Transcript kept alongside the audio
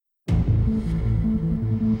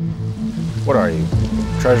What are you?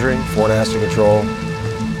 Treasury? Foreign Asset Control?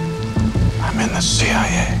 I'm in the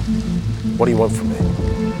CIA. What do you want from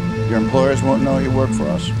me? Your employers won't know you work for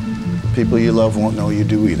us. People you love won't know you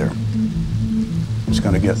do either. It's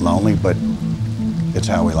going to get lonely, but it's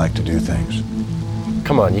how we like to do things.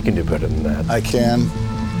 Come on, you can do better than that. I can,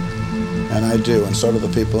 and I do, and so do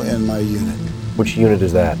the people in my unit. Which unit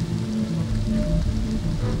is that?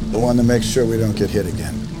 The one that makes sure we don't get hit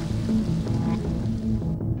again.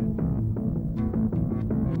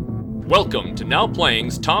 Welcome to Now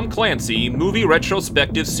Playing's Tom Clancy Movie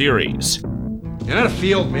Retrospective Series. You're not a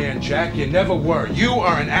field man, Jack. You never were. You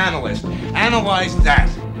are an analyst. Analyze that.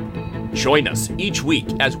 Join us each week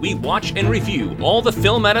as we watch and review all the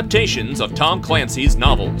film adaptations of Tom Clancy's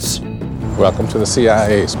novels. Welcome to the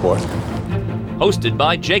CIA, sport. Hosted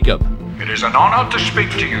by Jacob. It is an honor to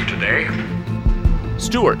speak to you today.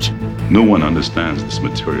 Stuart. No one understands this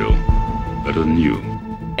material better than you.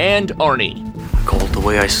 And Arnie. I call it the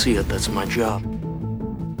way I see it. That's my job.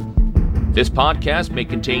 This podcast may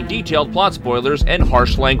contain detailed plot spoilers and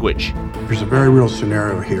harsh language. There's a very real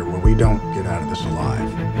scenario here where we don't get out of this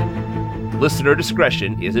alive. Listener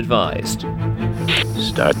discretion is advised.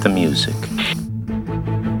 Start the music.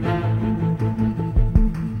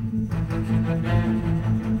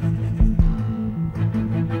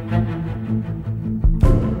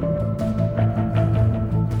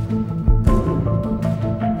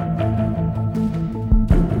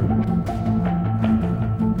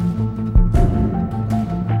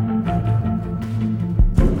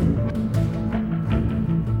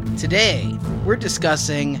 Today, we're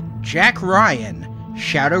discussing Jack Ryan,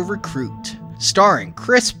 Shadow Recruit, starring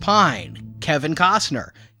Chris Pine, Kevin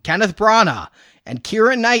Costner, Kenneth Branagh, and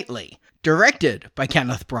Keira Knightley, directed by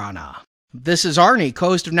Kenneth Branagh. This is Arnie,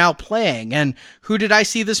 co-host of Now Playing, and who did I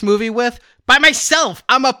see this movie with? By myself!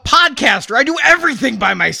 I'm a podcaster! I do everything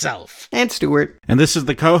by myself! And Stuart. And this is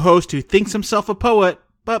the co-host who thinks himself a poet,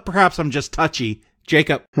 but perhaps I'm just touchy,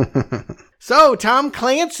 Jacob. So, Tom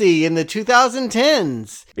Clancy in the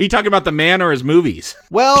 2010s. Are you talking about the man or his movies?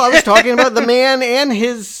 Well, I was talking about the man and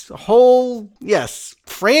his whole,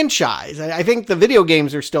 franchise. I think the video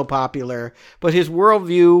games are still popular, but his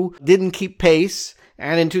worldview didn't keep pace.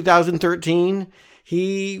 And in 2013,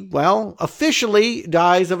 he, officially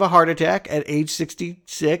dies of a heart attack at age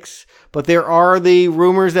 66. But there are the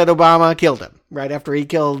rumors that Obama killed him right after he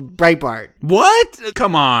killed Breitbart. What?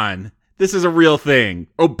 Come on. This is a real thing.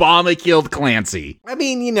 Obama killed Clancy. I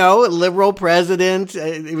mean, a liberal president.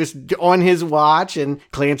 It was on his watch, and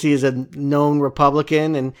Clancy is a known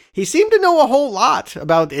Republican, and he seemed to know a whole lot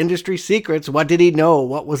about industry secrets. What did he know?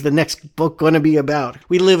 What was the next book going to be about?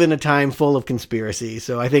 We live in a time full of conspiracy,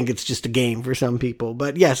 so I think it's just a game for some people.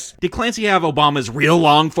 But yes. Did Clancy have Obama's real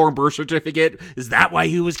long-form birth certificate? Is that why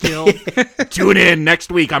he was killed? Tune in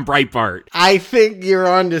next week on Breitbart. I think you're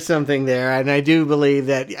onto something there, and I do believe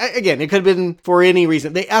that, again, it could have been for any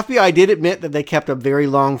reason. The FBI did admit that they kept a very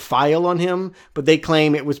long file on him, but they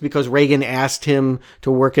claim it was because Reagan asked him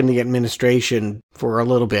to work in the administration for a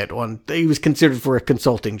little bit. He was considered for a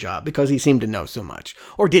consulting job because he seemed to know so much.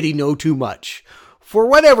 Or did he know too much? For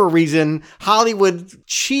whatever reason, Hollywood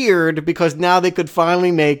cheered because now they could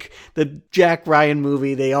finally make the Jack Ryan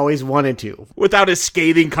movie they always wanted to. Without his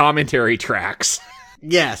scathing commentary tracks.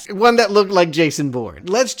 Yes, one that looked like Jason Bourne.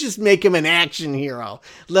 Let's just make him an action hero.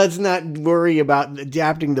 Let's not worry about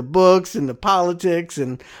adapting the books and the politics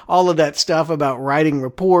and all of that stuff about writing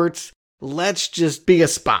reports. Let's just be a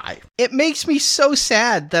spy. It makes me so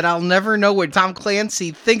sad that I'll never know what Tom Clancy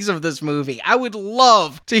thinks of this movie. I would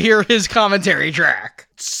love to hear his commentary track.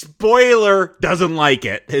 Spoiler, doesn't like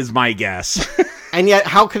it, is my guess. And yet,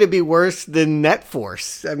 how could it be worse than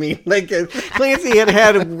NetForce? I mean, Clancy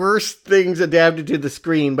had worse things adapted to the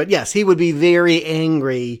screen. But yes, he would be very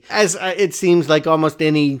angry, as it seems like almost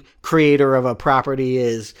any creator of a property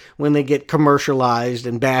is, when they get commercialized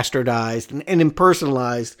and bastardized and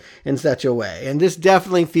impersonalized in such a way. And this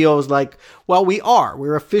definitely feels like,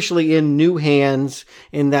 we're officially in new hands,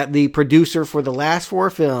 in that the producer for the last 4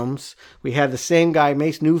 films, we had the same guy,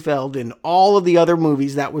 Mace Neufeld, in all of the other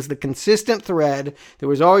movies. That was the consistent thread. There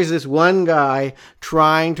was always this one guy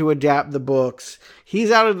trying to adapt the books.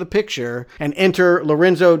 He's out of the picture, and enter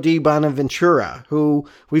Lorenzo di Bonaventura, who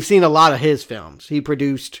we've seen a lot of his films. He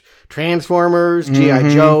produced Transformers, G.I.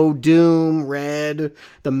 Joe, Doom, Red,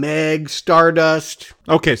 The Meg, Stardust.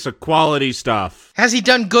 Okay, so quality stuff. Has he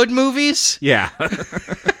done good movies? Yeah.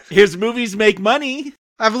 His movies make money.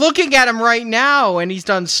 I'm looking at him right now, and he's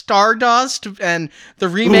done Stardust and the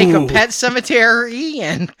remake of Pet Sematary.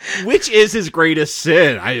 And which is his greatest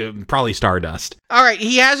sin? Probably Stardust. All right,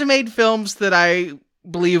 he hasn't made films that I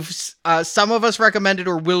believe some of us recommended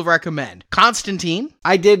or will recommend. Constantine.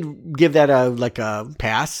 I did give that a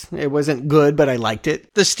pass. It wasn't good, but I liked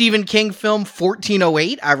it. The Stephen King film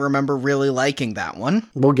 1408. I remember really liking that one.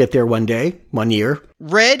 We'll get there one day, one year.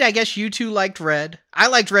 Red, I guess you two liked Red. I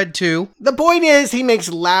liked Red too. The point is, he makes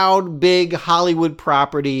loud, big Hollywood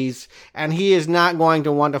properties, and he is not going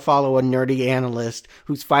to want to follow a nerdy analyst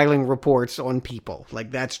who's filing reports on people. Like,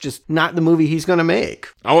 that's just not the movie he's going to make.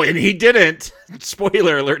 Oh, and he didn't.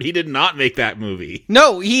 Spoiler alert, he did not make that movie.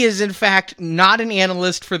 No, he is in fact not an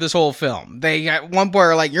analyst for this whole film. They at one point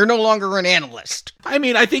are like, you're no longer an analyst. I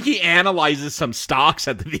mean, I think he analyzes some stocks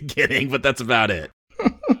at the beginning, but that's about it.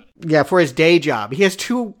 Yeah, for his day job. He has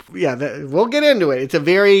two, we'll get into it. It's a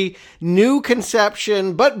very new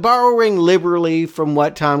conception, but borrowing liberally from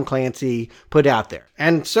what Tom Clancy put out there.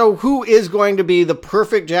 And so who is going to be the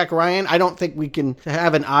perfect Jack Ryan? I don't think we can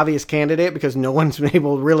have an obvious candidate because no one's been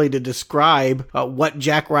able really to describe what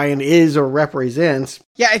Jack Ryan is or represents.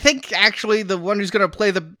 Yeah, I think actually the one who's going to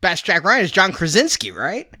play the best Jack Ryan is John Krasinski,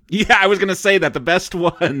 right? Yeah, I was going to say that the best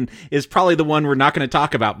one is probably the one we're not going to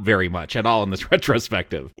talk about very much at all in this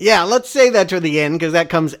retrospective. Yeah, let's say that to the end because that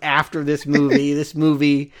comes after this movie. This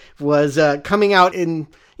movie was coming out in,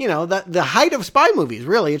 the height of spy movies,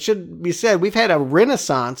 really. It should be said, we've had a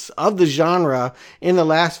renaissance of the genre in the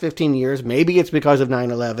last 15 years. Maybe it's because of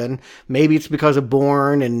 9/11. Maybe it's because of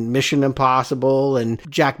Bourne and Mission Impossible and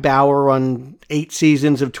Jack Bauer on 8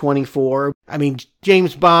 seasons of 24. I mean,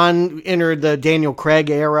 James Bond entered the Daniel Craig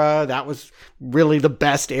era. That was really the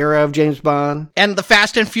best era of James Bond. And the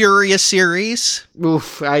Fast and Furious series.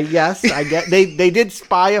 Oof, I get they did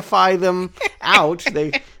spyify them out.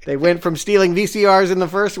 They went from stealing VCRs in the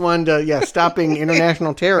first one to stopping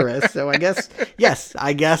international terrorists. So I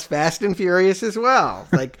guess Fast and Furious as well.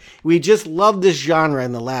 Like, we just love this genre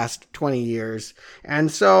in the last 20 years.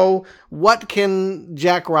 And so what can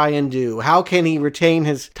Jack Ryan do? How can he retain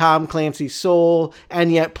his Tom Clancy soul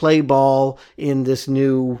and yet play ball in this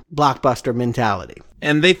new blockbuster mentality?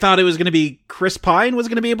 And they thought it was going to be Chris Pine was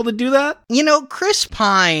going to be able to do that? Chris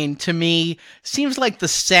Pine, to me, seems like the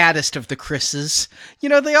saddest of the Chris's.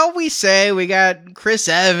 They always say we got Chris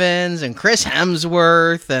Evans and Chris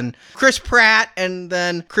Hemsworth and Chris Pratt and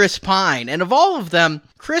then Chris Pine. And of all of them,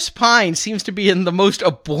 Chris Pine seems to be in the most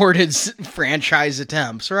aborted franchise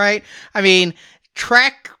attempts, right? I mean,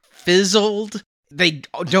 Trek fizzled. They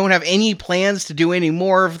don't have any plans to do any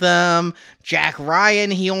more of them. Jack Ryan,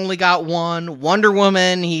 he only got one. Wonder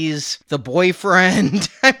Woman, he's the boyfriend.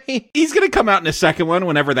 I mean, he's going to come out in a second one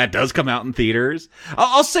whenever that does come out in theaters.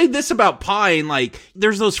 I'll say this about Pine, like,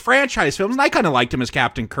 there's those franchise films, and I kind of liked him as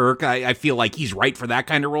Captain Kirk. I feel like he's right for that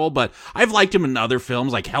kind of role, but I've liked him in other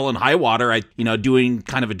films like Hell and High Water, doing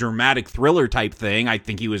kind of a dramatic thriller type thing. I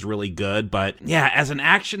think he was really good, but yeah, as an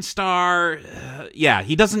action star,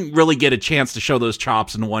 he doesn't really get a chance to show those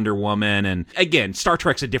chops in Wonder Woman. And again, Star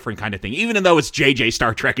Trek's a different kind of thing, even though it's JJ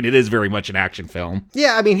Star Trek and it is very much an action film.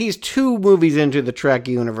 Yeah, I mean, he's 2 movies into the Trek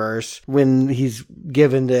universe when he's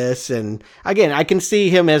given this. And again, I can see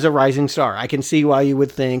him as a rising star. I can see why you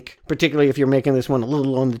would think, particularly if you're making this one a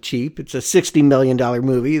little on the cheap, it's a $60 million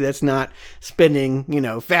movie. That's not spending,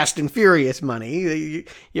 Fast and Furious money.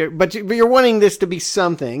 But you're wanting this to be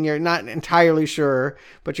something. You're not entirely sure,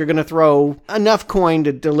 but you're going to throw enough coin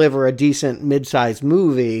to deliver a decent mid-sized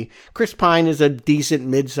movie. Chris Pine is a decent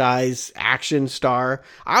mid-sized action star.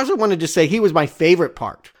 I also wanted to say he was my favorite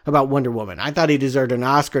part about Wonder Woman. I thought he deserved an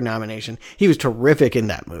Oscar nomination. He was terrific in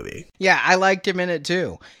that movie. Yeah, I liked him in it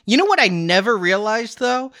too. You know what I never realized,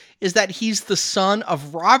 though, is that he's the son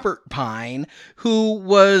of Robert Pine, who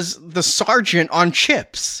was the sergeant on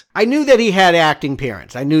Chips. I knew that he had acting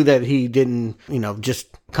parents. I knew that he didn't, just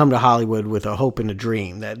come to Hollywood with a hope and a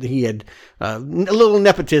dream, that he had a little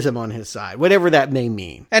nepotism on his side, whatever that may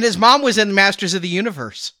mean. And his mom was in Masters of the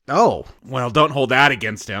Universe. Oh. Well, don't hold that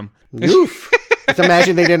against him. Oof. Just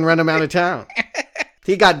imagine they didn't run him out of town.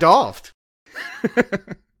 He got dolphed.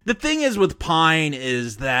 The thing is with Pine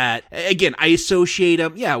is that, again, I associate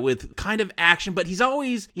him, with kind of action, but he's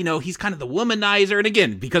always, he's kind of the womanizer. And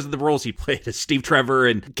again, because of the roles he played as Steve Trevor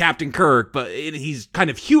and Captain Kirk, but he's kind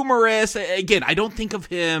of humorous. Again, I don't think of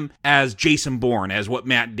him as Jason Bourne, as what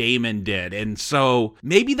Matt Damon did. And so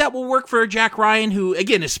maybe that will work for Jack Ryan, who,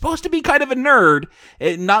 again, is supposed to be kind of a nerd,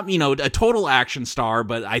 not, a total action star,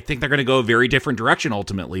 but I think they're going to go a very different direction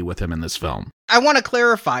ultimately with him in this film. I want to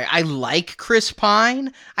clarify, I like Chris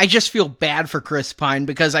Pine. I just feel bad for Chris Pine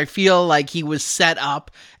because I feel like he was set up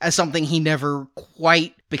as something he never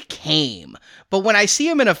quite became. But when I see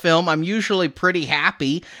him in a film, I'm usually pretty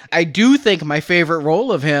happy. I do think my favorite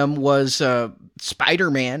role of him was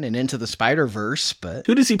Spider-Man and Into the Spider-Verse, but...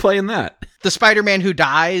 Who does he play in that? The Spider-Man who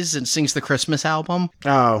dies and sings the Christmas album.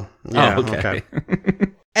 Oh, yeah, okay.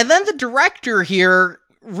 And then the director here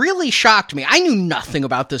really shocked me. I knew nothing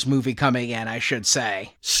about this movie coming in, I should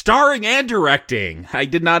say. Starring and directing. I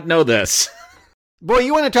did not know this. Boy,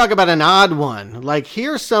 you want to talk about an odd one. Like,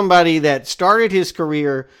 here's somebody that started his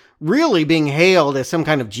career really being hailed as some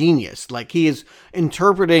kind of genius. Like, he is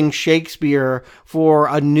interpreting Shakespeare for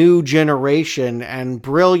a new generation and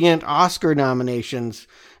brilliant Oscar nominations.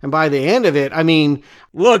 And by the end of it, I mean...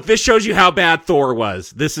 Look, this shows you how bad Thor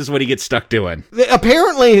was. This is what he gets stuck doing.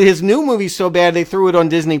 Apparently, his new movie's so bad they threw it on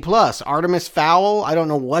Disney+. Artemis Fowl, I don't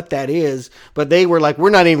know what that is, but they were like, we're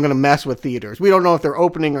not even going to mess with theaters. We don't know if they're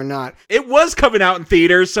opening or not. It was coming out in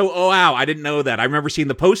theaters, so oh wow, I didn't know that. I remember seeing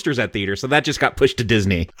the posters at theaters, so that just got pushed to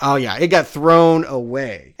Disney. Oh yeah, it got thrown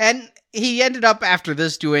away. And he ended up after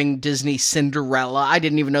this doing Disney Cinderella. I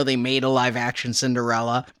didn't even know they made a live action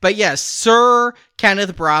Cinderella. But yes, Sir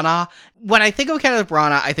Kenneth Branagh. When I think of Kenneth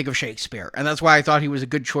Branagh, I think of Shakespeare. And that's why I thought he was a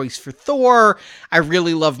good choice for Thor. I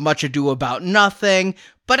really love Much Ado About Nothing.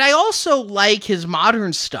 But I also like his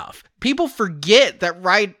modern stuff. People forget that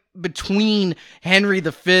right between Henry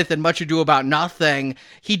V and Much Ado About Nothing,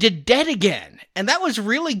 he did Dead Again. And that was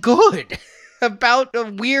really good. About a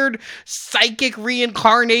weird psychic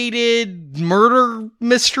reincarnated murder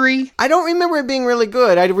mystery. I don't remember it being really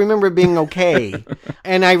good. I remember it being okay.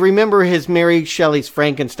 And I remember his Mary Shelley's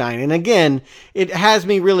Frankenstein. And again, it has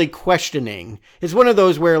me really questioning. It's one of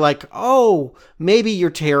those where like, oh, maybe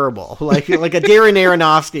you're terrible. Like a Darren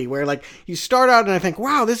Aronofsky, where like you start out and I think,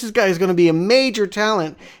 wow, this guy is going to be a major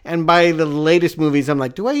talent. And by the latest movies, I'm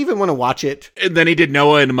like, do I even want to watch it? And then he did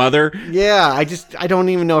Noah and Mother. Yeah, I don't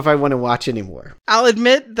even know if I want to watch anymore. I'll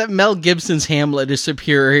admit that Mel Gibson's Hamlet is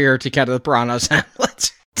superior to Kenneth Branagh's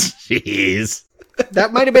Hamlet. Jeez.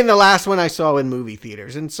 That might have been the last one I saw in movie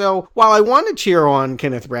theaters. And so while I want to cheer on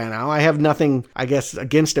Kenneth Branagh, I have nothing, I guess,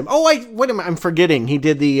 against him. Oh, I'm forgetting. He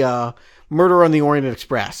did the Murder on the Orient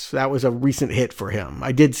Express. That was a recent hit for him.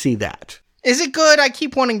 I did see that. Is it good? I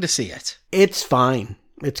keep wanting to see it. It's fine.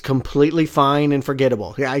 It's completely fine and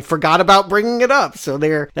forgettable. I forgot about bringing it up, so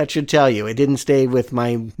that should tell you. It didn't stay with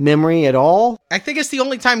my memory at all. I think it's the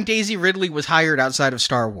only time Daisy Ridley was hired outside of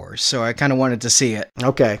Star Wars, so I kind of wanted to see it.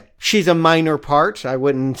 Okay. She's a minor part. I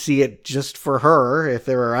wouldn't see it just for her if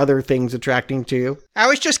there are other things attracting to you. I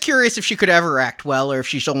was just curious if she could ever act well or if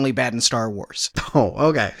she's only bad in Star Wars. Oh,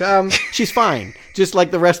 okay. She's fine. Just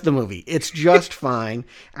like the rest of the movie. It's just fine.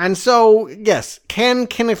 And so, yes, can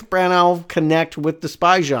Kenneth Branagh connect with the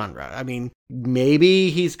spy genre? I mean,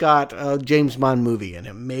 maybe he's got a James Bond movie in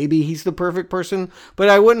him. Maybe he's the perfect person, but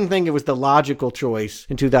I wouldn't think it was the logical choice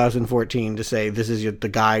in 2014 to say this is the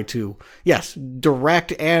guy to, yes,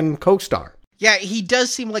 direct and co-star. Yeah, he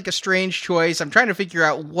does seem like a strange choice. I'm trying to figure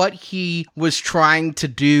out what he was trying to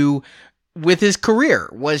do with his career.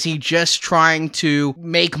 Was he just trying to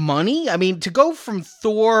make money? I mean, to go from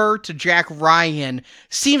Thor to Jack Ryan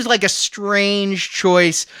seems like a strange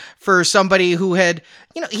choice for somebody who had,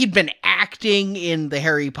 he'd been acting in the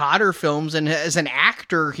Harry Potter films, and as an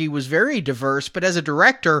actor, he was very diverse, but as a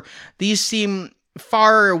director, these seem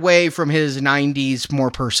far away from his 90s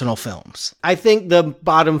more personal films. I think the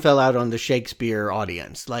bottom fell out on the Shakespeare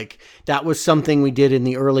audience. Like, that was something we did in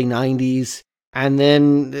the early 90s. And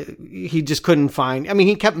then he just couldn't find... I mean,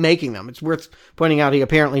 he kept making them. It's worth pointing out he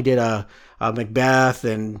apparently did a Macbeth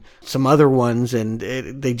and some other ones, and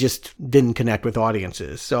they just didn't connect with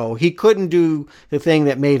audiences. So he couldn't do the thing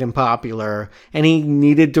that made him popular, and he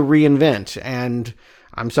needed to reinvent. And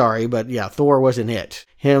I'm sorry, but yeah, Thor wasn't it.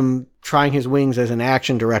 Him trying his wings as an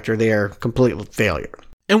action director there, complete failure.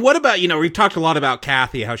 And what about, we've talked a lot about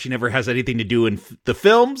Kathy, how she never has anything to do in the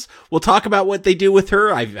films. We'll talk about what they do with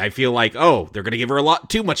her. I feel like, they're going to give her a lot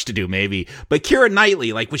too much to do, maybe. But Keira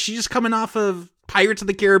Knightley, was she just coming off of Pirates of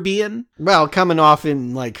the Caribbean? Well, coming off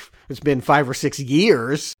in, it's been 5 or 6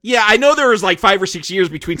 years. Yeah, I know there was 5 or 6 years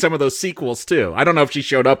between some of those sequels, too. I don't know if she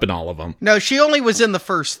showed up in all of them. No, she only was in the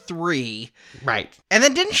first 3. Right. And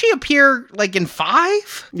then didn't she appear, in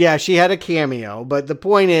 5? Yeah, she had a cameo, but the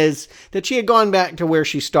point is that she had gone back to where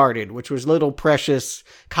she started, which was Little Precious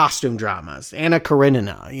costume dramas. Anna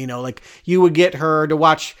Karenina, you would get her to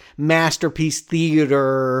watch Masterpiece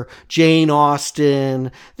Theater, Jane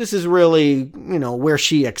Austen. This is really, where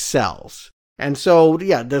she excels. And so,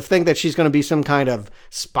 yeah, to think that she's going to be some kind of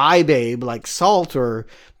spy babe like Salt or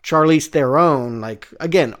Charlize Theron,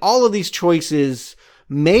 again, all of these choices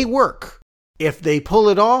may work If they pull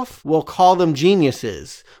it off, we'll call them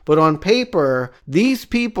geniuses. But on paper, these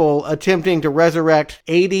people attempting to resurrect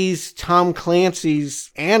 80s Tom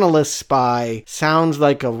Clancy's analyst spy sounds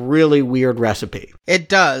like a really weird recipe. It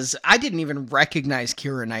does. I didn't even recognize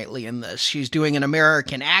Keira Knightley in this. She's doing an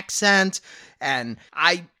American accent, and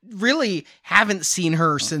I really haven't seen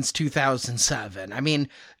her since 2007. I mean,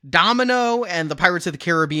 Domino and the Pirates of the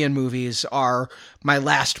Caribbean movies are my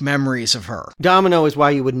last memories of her. Domino is why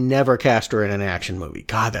you would never cast her in an action movie.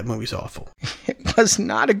 God, that movie's awful. It was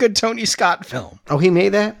not a good Tony Scott film. Oh, he made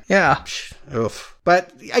that? Yeah. Oof.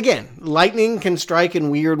 But again, lightning can strike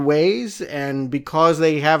in weird ways, and because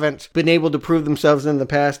they haven't been able to prove themselves in the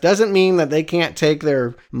past doesn't mean that they can't take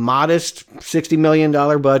their modest $60 million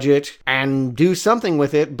budget and do something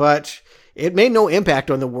with it, but it made no impact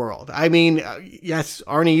on the world. I mean, yes,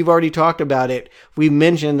 Arnie, you've already talked about it. We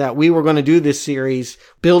mentioned that we were going to do this series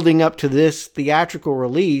building up to this theatrical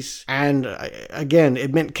release. And again,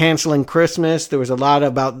 it meant canceling Christmas. There was a lot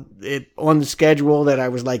about it on the schedule that I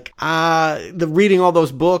was like, reading all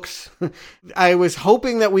those books. I was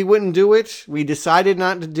hoping that we wouldn't do it. We decided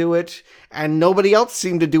not to do it. And nobody else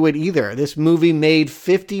seemed to do it either. This movie made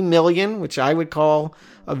 $50 million, which I would call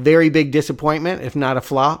a very big disappointment, if not a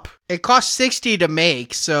flop. It cost $60 to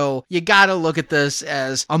make, so you gotta look at this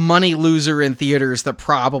as a money loser in theaters that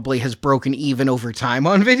probably has broken even over time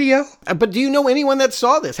on video. But do you know anyone that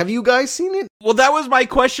saw this? Have you guys seen it? Well, that was my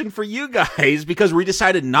question for you guys, because we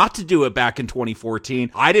decided not to do it back in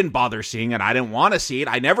 2014. I didn't bother seeing it. I didn't want to see it.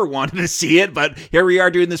 I never wanted to see it, but here we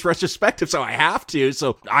are doing this retrospective, so I have to.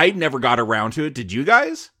 So I never got around to it. Did you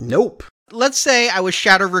guys? Nope. Let's say I was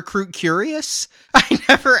Shadow Recruit curious. I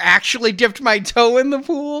never actually dipped my toe in the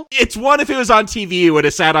pool. It's one if it was on TV, it would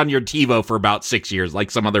have sat on your TiVo for about 6 years, like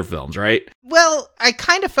some other films, right? Well, I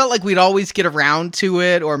kind of felt like we'd always get around to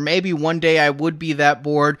it, or maybe one day I would be that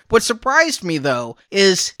bored. What surprised me, though,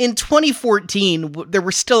 is in 2014, there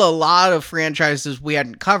were still a lot of franchises we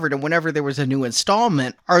hadn't covered, and whenever there was a new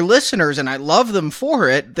installment, our listeners, and I love them for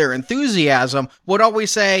it, their enthusiasm, would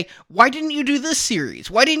always say, why didn't you do this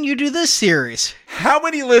series? Why didn't you do this series? How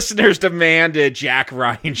many listeners demanded Jack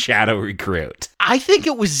Ryan Shadow Recruit? I think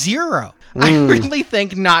it was zero. I really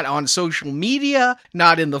think not on social media,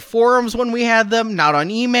 not in the forums when we had them, not on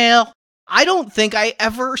email. I don't think I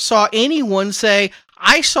ever saw anyone say,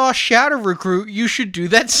 I saw Shadow Recruit, you should do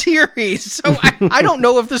that series. So I don't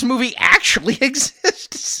know if this movie actually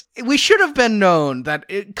exists. We should have been known that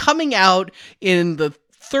coming out in the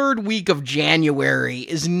third week of January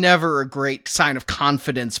is never a great sign of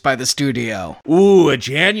confidence by the studio. Ooh, a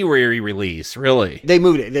January release, really? They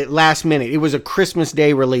moved it last minute. It was a Christmas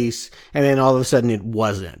Day release, and then all of a sudden it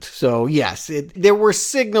wasn't. So yes, there were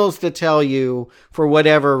signals to tell you, for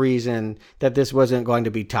whatever reason, that this wasn't going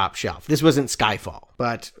to be top shelf. This wasn't Skyfall.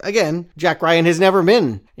 But again, Jack Ryan has never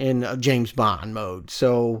been in a James Bond mode.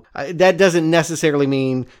 So that doesn't necessarily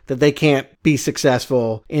mean that they can't be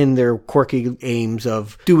successful in their quirky aims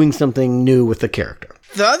of doing something new with the character.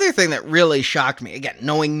 The other thing that really shocked me, again,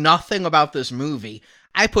 knowing nothing about this movie,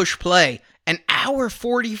 I push play, an hour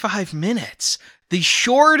 45 minutes, the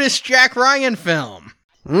shortest Jack Ryan film.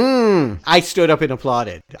 I stood up and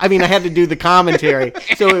applauded. I mean, I had to do the commentary,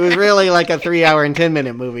 so it was really like a 3 hour and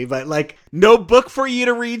 10-minute movie, but like... No book for you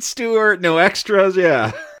to read, Stuart, no extras,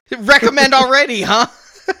 yeah. Recommend already, huh?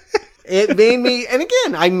 It made me, and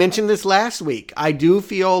again, I mentioned this last week, I do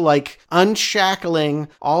feel like unshackling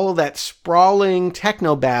all of that sprawling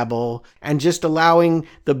technobabble and just allowing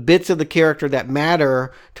the bits of the character that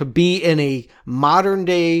matter to be in a modern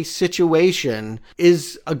day situation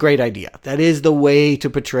is a great idea. That is the way to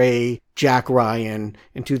portray Jack Ryan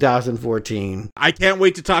in 2014. I can't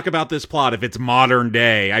wait to talk about this plot if it's modern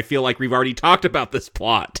day. I feel like we've already talked about this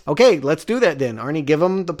plot. Okay, let's do that then. Arnie, give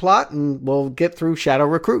them the plot and we'll get through Shadow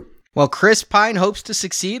Recruit. Well, Chris Pine hopes to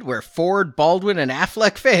succeed where Ford, Baldwin, and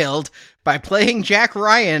Affleck failed by playing Jack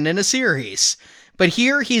Ryan in a series. But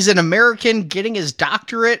here he's an American getting his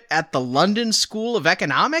doctorate at the London School of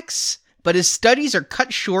Economics. But his studies are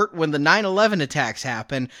cut short when the 9/11 attacks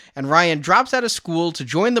happen, and Ryan drops out of school to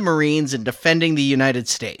join the Marines in defending the United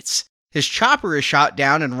States. His chopper is shot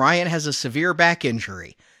down, and Ryan has a severe back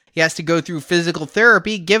injury. He has to go through physical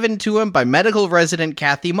therapy given to him by medical resident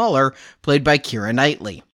Kathy Muller, played by Keira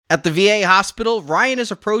Knightley. At the VA hospital, Ryan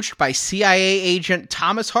is approached by CIA agent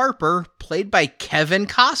Thomas Harper, played by Kevin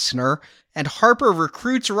Costner, and Harper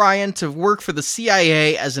recruits Ryan to work for the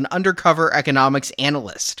CIA as an undercover economics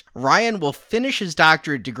analyst. Ryan will finish his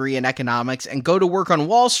doctorate degree in economics and go to work on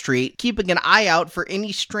Wall Street, keeping an eye out for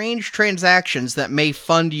any strange transactions that may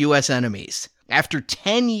fund U.S. enemies. After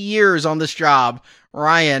 10 years on this job,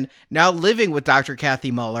 Ryan, now living with Dr.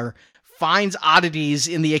 Kathy Muller, finds oddities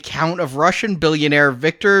in the account of Russian billionaire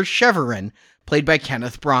Viktor Sheverin, played by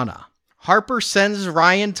Kenneth Branagh. Harper sends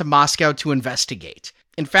Ryan to Moscow to investigate.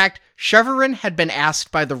 In fact, Sheverin had been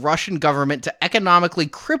asked by the Russian government to economically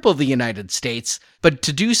cripple the United States, but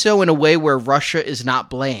to do so in a way where Russia is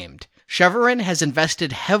not blamed. Sheverin has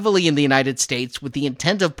invested heavily in the United States with the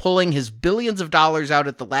intent of pulling his billions of dollars out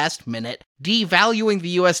at the last minute, devaluing the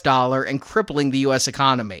US dollar, and crippling the US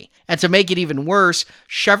economy. And to make it even worse,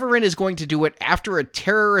 Sheverin is going to do it after a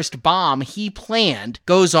terrorist bomb he planned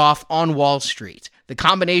goes off on Wall Street. The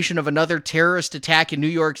combination of another terrorist attack in New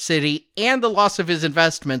York City and the loss of his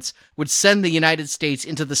investments would send the United States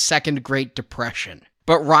into the Second Great Depression.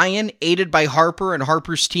 But Ryan, aided by Harper and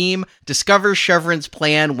Harper's team, discovers Sheverin's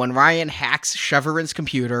plan when Ryan hacks Sheverin's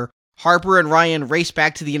computer. Harper and Ryan race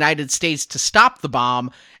back to the United States to stop the bomb,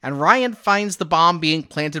 and Ryan finds the bomb being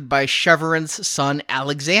planted by Sheverin's son,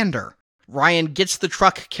 Alexander. Ryan gets the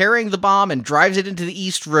truck carrying the bomb and drives it into the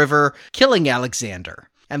East River, killing Alexander.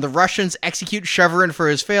 And the Russians execute Sheverin for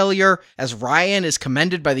his failure, as Ryan is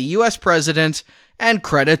commended by the US president, and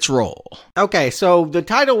credits roll. Okay, so the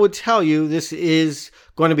title would tell you this is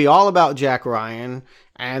going to be all about Jack Ryan,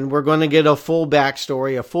 and we're going to get a full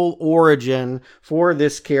backstory, a full origin for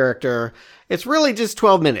this character. It's really just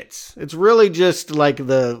 12 minutes. It's really just like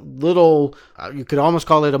the little, you could almost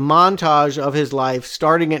call it a montage of his life,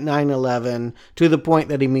 starting at 9/11 to the point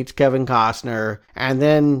that he meets Kevin Costner, and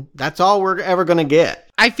then that's all we're ever going to get.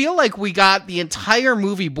 I feel like we got the entire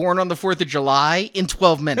movie Born on the 4th of July in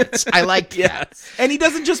 12 minutes. I like that. And he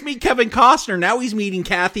doesn't just meet Kevin Costner. Now he's meeting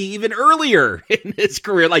Kathy even earlier in his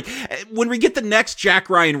career. Like, when we get the next Jack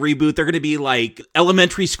Ryan reboot, they're going to be like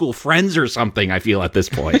elementary school friends or something, I feel, at this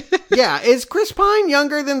point. Yeah, is Chris Pine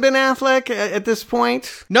younger than Ben Affleck at this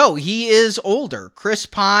point? No, he is older. Chris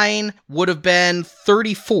Pine would have been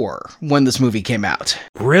 34 when this movie came out.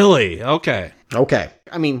 Really? Okay.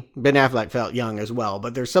 I mean, Ben Affleck felt young as well,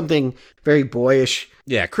 but there's something very boyish.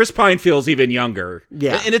 Yeah, Chris Pine feels even younger.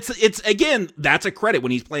 Yeah. And it's again, that's a credit.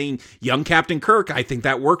 When he's playing young Captain Kirk, I think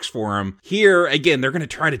that works for him. Here, again, they're going to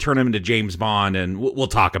try to turn him into James Bond, and we'll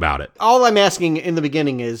talk about it. All I'm asking in the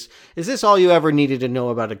beginning is this all you ever needed to know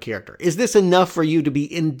about a character? Is this enough for you to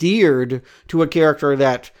be endeared to a character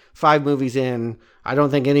that 5 movies in, I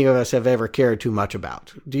don't think any of us have ever cared too much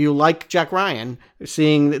about? Do you like Jack Ryan,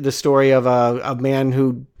 seeing the story of a man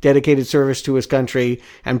who dedicated service to his country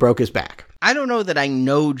and broke his back? I don't know that I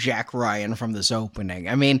know Jack Ryan from this opening.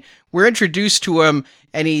 I mean, we're introduced to him,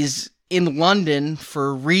 and he's in London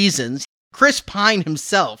for reasons. Chris Pine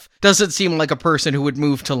himself doesn't seem like a person who would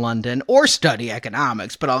move to London or study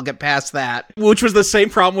economics, but I'll get past that. Which was the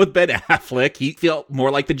same problem with Ben Affleck. He felt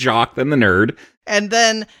more like the jock than the nerd. And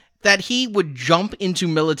then that he would jump into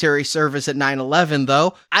military service at 9/11,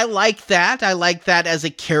 though. I like that. I like that as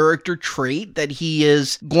a character trait, that he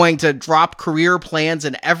is going to drop career plans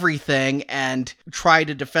and everything and try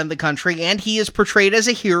to defend the country. And he is portrayed as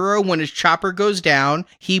a hero. When his chopper goes down,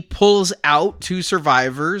 he pulls out 2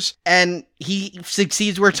 survivors, and he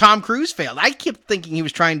succeeds where Tom Cruise failed. I kept thinking he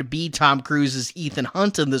was trying to be Tom Cruise's Ethan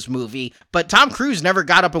Hunt in this movie, but Tom Cruise never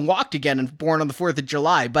got up and walked again in Born on the 4th of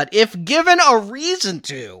July. But if given a reason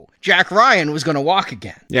to, Jack Ryan was going to walk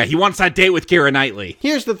again. Yeah, he wants that date with Keira Knightley.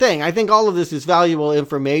 Here's the thing. I think all of this is valuable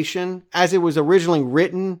information. As it was originally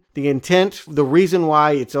written, the intent, the reason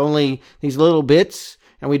why it's only these little bits,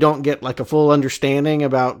 and we don't get like a full understanding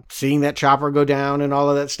about seeing that chopper go down and all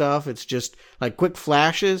of that stuff. It's just like quick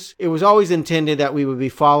flashes. It was always intended that we would be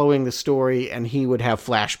following the story and he would have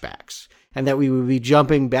flashbacks, and that we would be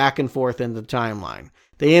jumping back and forth in the timeline.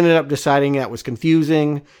 They ended up deciding that was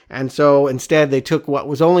confusing, and so instead they took what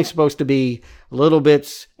was only supposed to be little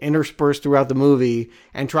bits interspersed throughout the movie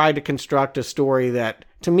and tried to construct a story that,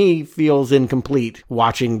 to me, feels incomplete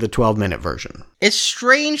watching the 12-minute version. It's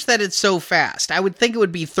strange that it's so fast. I would think it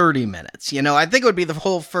would be 30 minutes, you know? I think it would be the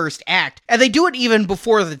whole first act. And they do it even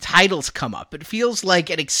before the titles come up. It feels like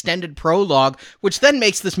an extended prologue, which then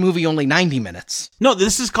makes this movie only 90 minutes. No,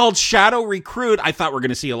 this is called Shadow Recruit. I thought we were going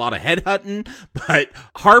to see a lot of headhunting, but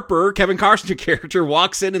Harper, Kevin Costner character,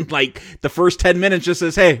 walks in and like the first 10 minutes just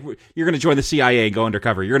says, hey, you're going to join the CIA and go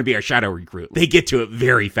undercover. You're going to be our Shadow Recruit. They get to it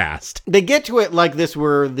very fast. They get to it like this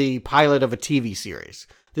were the pilot of a TV series.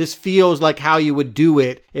 This feels like how you would do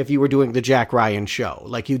it if you were doing the Jack Ryan show.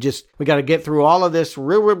 Like we got to get through all of this,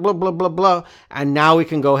 blah, blah, blah, blah, blah, and now we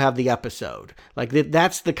can go have the episode. Like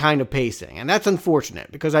that's the kind of pacing. And that's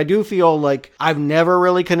unfortunate because I do feel like I've never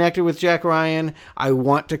really connected with Jack Ryan. I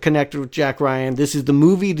want to connect with Jack Ryan. This is the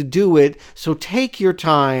movie to do it. So take your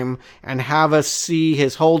time and have us see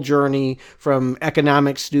his whole journey from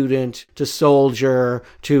economics student to soldier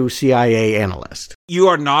to CIA analyst. You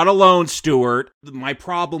are not alone, Stuart. My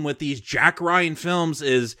problem with these Jack Ryan films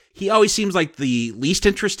is he always seems like the least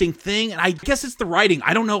interesting thing, and I guess it's the writing.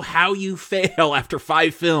 I don't know how you fail after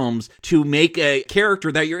 5 films to make a character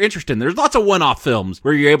that you're interested in. There's lots of one-off films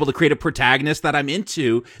where you're able to create a protagonist that I'm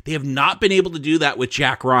into. They have not been able to do that with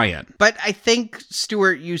Jack Ryan. But I think,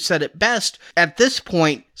 Stuart, you said it best. At this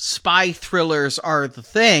point, spy thrillers are the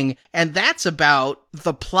thing, and that's about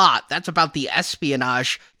the plot. That's about the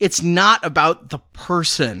espionage. It's not about the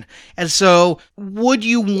person. And so, would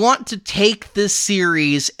you want to take this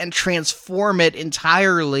series and transform it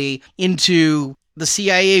entirely into the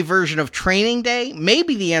CIA version of Training Day?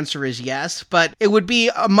 Maybe the answer is yes, but it would be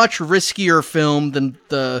a much riskier film than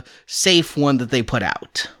the safe one that they put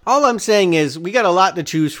out. All I'm saying is we got a lot to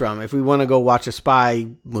choose from if we want to go watch a spy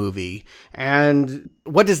movie. And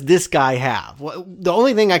what does this guy have? Well, the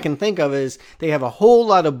only thing I can think of is they have a whole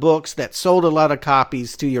lot of books that sold a lot of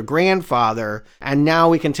copies to your grandfather, and now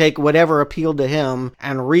we can take whatever appealed to him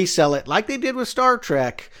and resell it like they did with Star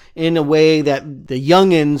Trek in a way that the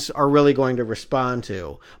youngins are really going to respond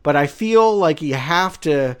to. But I feel like you have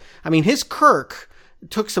to, his Kirk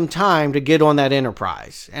took some time to get on that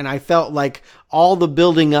Enterprise, and I felt like all the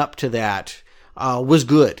building up to that was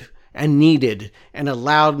good and needed and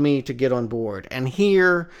allowed me to get on board. And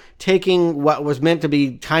here, taking what was meant to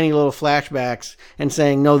be tiny little flashbacks and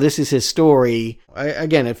saying, no, this is his story,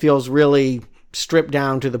 again, it feels really stripped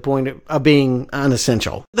down to the point of being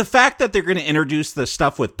unessential. The fact that they're going to introduce the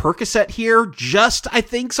stuff with Percocet here, just, I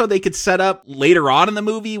think, so they could set up later on in the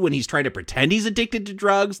movie when he's trying to pretend he's addicted to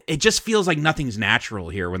drugs, it just feels like nothing's natural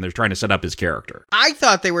here when they're trying to set up his character. I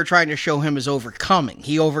thought they were trying to show him as overcoming.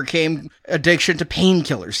 He overcame addiction to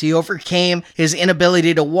painkillers. He overcame his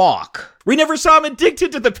inability to walk. We never saw him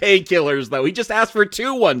addicted to the painkillers, though. He just asked for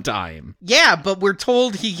 2 one time. Yeah, but we're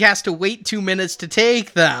told he has to wait 2 minutes to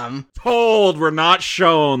take them. Told, we're not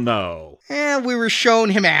shown, though. We were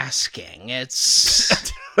shown him asking.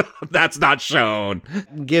 It's... That's not shown.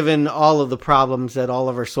 Given all of the problems that all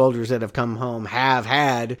of our soldiers that have come home have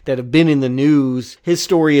had, that have been in the news, his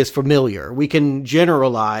story is familiar. We can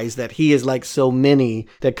generalize that he is like so many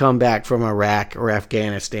that come back from Iraq or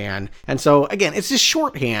Afghanistan. And so, again, it's just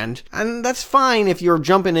shorthand. And that's fine if you're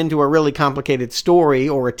jumping into a really complicated story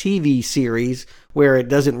or a TV series where it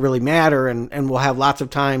doesn't really matter and we'll have lots of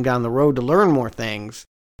time down the road to learn more things.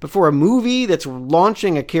 But for a movie that's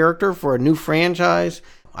launching a character for a new franchise,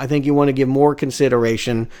 I think you want to give more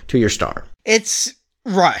consideration to your star. It's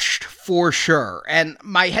rushed, for sure. And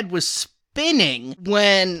my head was spinning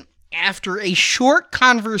when, after a short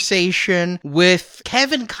conversation with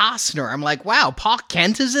Kevin Costner, I'm like, wow, Pa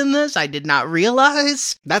Kent is in this? I did not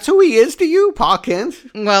realize. That's who he is to you, Pa Kent?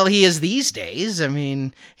 Well, he is these days.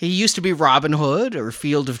 He used to be Robin Hood or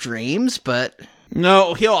Field of Dreams, but...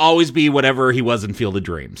 No, he'll always be whatever he was in Field of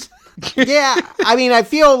Dreams. Yeah, I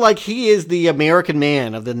feel like he is the American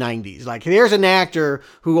man of the 90s. Like, there's an actor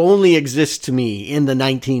who only exists to me in the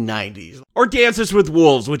 1990s. Or Dances with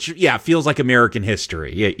Wolves, which, yeah, feels like American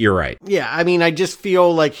history. Yeah, you're right. Yeah, I just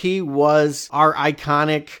feel like he was our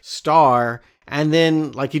iconic star. And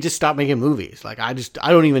then, he just stopped making movies. I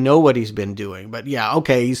don't even know what he's been doing. But yeah,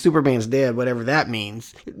 okay, Superman's dead, whatever that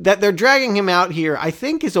means. That they're dragging him out here, I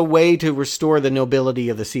think, is a way to restore the nobility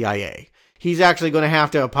of the CIA. He's actually going to have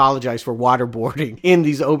to apologize for waterboarding in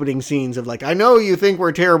these opening scenes of I know you think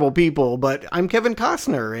we're terrible people, but I'm Kevin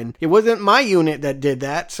Costner, and it wasn't my unit that did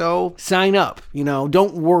that, so sign up.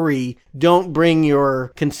 Don't worry. Don't bring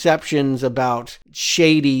your conceptions about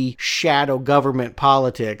shady shadow government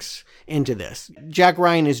politics into this. Jack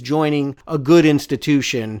Ryan is joining a good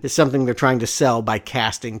institution is something they're trying to sell by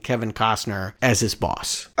casting Kevin Costner as his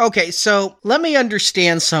boss. Okay, so let me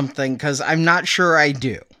understand something, because I'm not sure I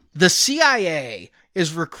do. The CIA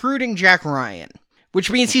is recruiting Jack Ryan,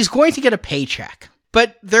 which means he's going to get a paycheck.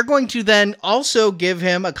 But they're going to then also give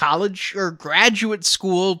him a college or graduate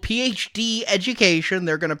school PhD education.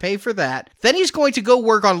 They're going to pay for that. Then he's going to go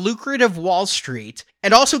work on lucrative Wall Street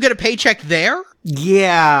and also get a paycheck there?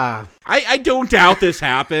 Yeah. I don't doubt this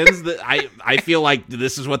happens. I feel like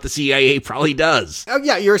this is what the CIA probably does. Oh,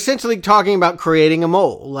 yeah, you're essentially talking about creating a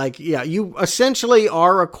mole. You essentially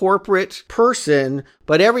are a corporate person,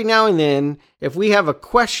 but every now and then, if we have a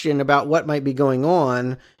question about what might be going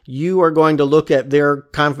on, you are going to look at their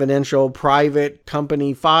confidential private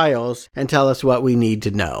company files and tell us what we need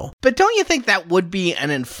to know. But don't you think that would be an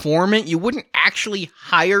informant? You wouldn't actually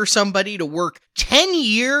hire somebody to work 10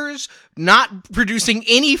 years not producing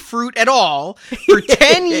any fruit at all for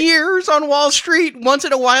 10 years on Wall Street. Once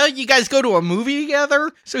in a while, you guys go to a movie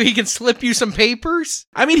together so he can slip you some papers.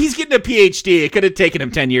 He's getting a PhD. It could have taken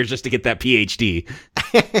him 10 years just to get that PhD.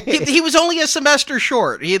 He was only a semester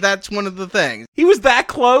short. That's one of the things. He was that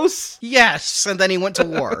close? Yes, and then he went to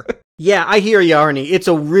war. Yeah, I hear you, Arnie. It's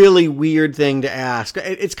a really weird thing to ask.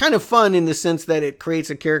 It's kind of fun in the sense that it creates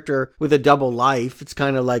a character with a double life. It's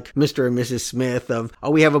kind of like Mr. and Mrs. Smith of, oh,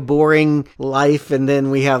 we have a boring life and then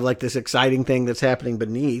we have like this exciting thing that's happening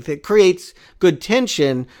beneath. It creates good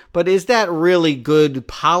tension, but is that really good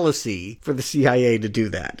policy for the CIA to do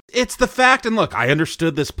that? It's the fact, and look, I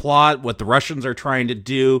understood this plot, what the Russians are trying to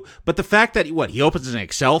do, but the fact that, he opens an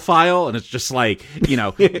Excel file and it's just like,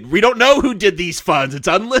 we don't know who did these funds. It's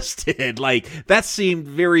unlisted. Like, that seemed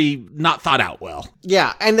very not thought out well.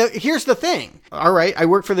 Yeah, and here's the thing. All right, I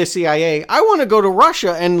work for the CIA. I want to go to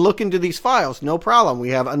Russia and look into these files. No problem.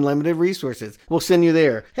 We have unlimited resources. We'll send you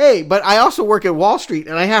there. Hey, but I also work at Wall Street,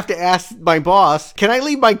 and I have to ask my boss, can I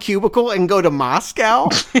leave my cubicle and go to Moscow?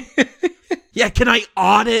 Yeah, can I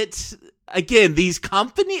audit... Again, these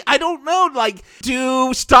companies, I don't know, like,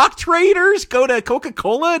 do stock traders go to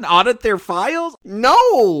Coca-Cola and audit their files?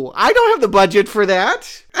 No, I don't have the budget for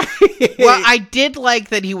that. Well, I did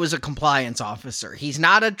like that he was a compliance officer. He's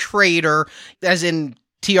not a trader, as in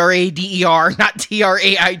TRADER, not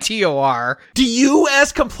TRAITOR. Do you,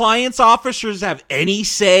 as compliance officers, have any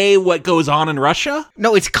say what goes on in Russia?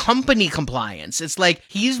 No, it's company compliance. It's like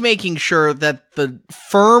he's making sure that the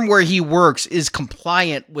firm where he works is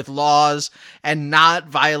compliant with laws and not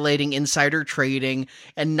violating insider trading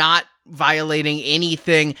and not violating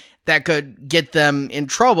anything that could get them in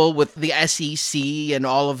trouble with the SEC and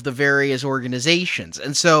all of the various organizations.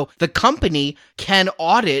 And so the company can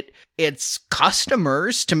audit its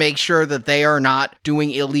customers to make sure that they are not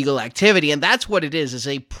doing illegal activity. And that's what it is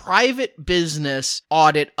a private business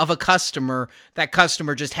audit of a customer. That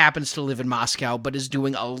customer just happens to live in Moscow, but is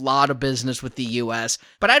doing a lot of business with the US.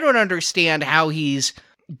 But I don't understand how he's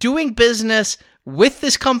doing business with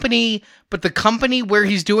this company, but the company where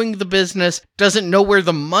he's doing the business doesn't know where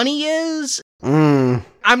the money is. I'm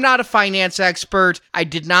not a finance expert. I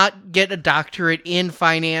did not get a doctorate in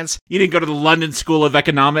finance. You didn't go to the London School of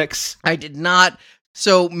Economics? I did not.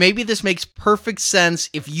 So maybe this makes perfect sense.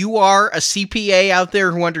 If you are a CPA out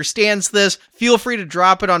there who understands this, feel free to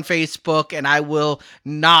drop it on Facebook and I will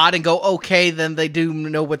nod and go, okay, then they do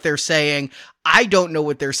know what they're saying. I don't know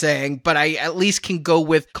what they're saying, but I at least can go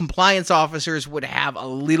with compliance officers would have a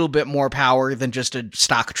little bit more power than just a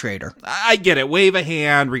stock trader. I get it. Wave a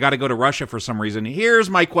hand. We got to go to Russia for some reason. Here's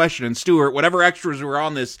my question. And Stuart, whatever extras were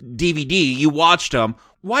on this DVD, you watched them.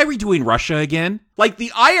 Why are we doing Russia again? Like,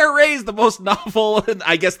 the IRA is the most novel, and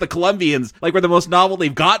I guess the Colombians, like, were the most novel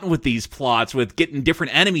they've gotten with these plots, with getting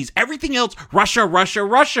different enemies. Everything else, Russia, Russia,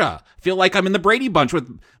 Russia. Feel like I'm in the Brady Bunch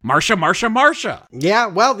with Marsha, Marsha, Marsha. Yeah,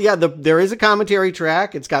 well, yeah, there is a commentary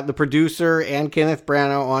track. It's got the producer and Kenneth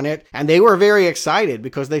Branagh on it, and they were very excited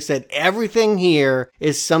because they said everything here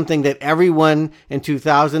is something that everyone in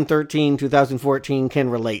 2013, 2014 can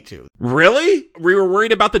relate to. Really? We were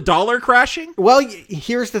worried about the dollar crashing? Well,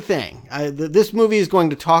 here's the thing. This movie is going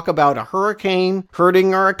to talk about a hurricane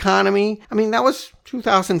hurting our economy. I mean, that was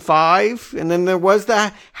 2005, and then there was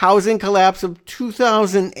the housing collapse of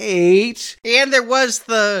 2008. And there was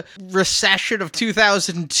the recession of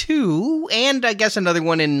 2002, and I guess another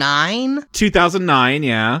one in 2009,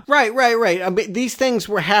 yeah. Right. I mean, these things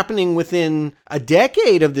were happening within a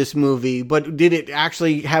decade of this movie, but did it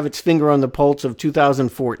actually have its finger on the pulse of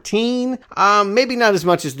 2014? Maybe not as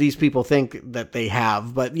much as these people think that they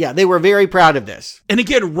have, but yeah, they were very proud of this. And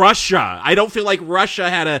again, Russia. I don't feel like Russia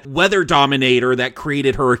had a weather dominator that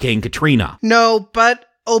created Hurricane Katrina. No, but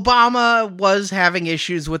Obama was having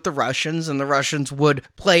issues with the Russians, and the Russians would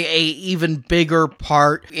play a even bigger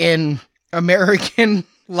part in American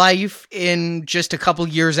life in just a couple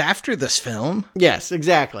years after this film. Yes,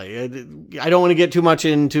 exactly. I don't want to get too much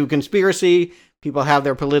into conspiracy. People have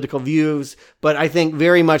their political views, but I think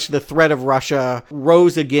very much the threat of Russia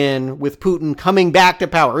rose again with Putin coming back to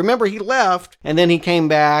power. Remember, he left, and then he came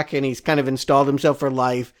back, and he's kind of installed himself for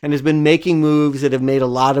life, and has been making moves that have made a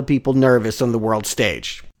lot of people nervous on the world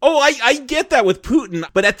stage. Oh, I get that with Putin,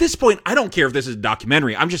 but at this point, I don't care if this is a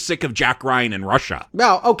documentary. I'm just sick of Jack Ryan and Russia.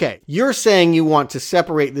 Well, okay. You're saying you want to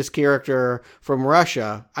separate this character from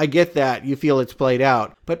Russia. I get that. You feel it's played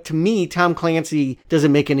out. But to me, Tom Clancy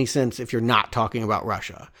doesn't make any sense if you're not talking about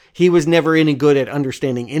Russia. He was never any good at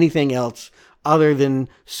understanding anything else other than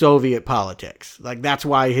Soviet politics. Like, that's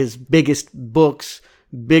why his biggest books,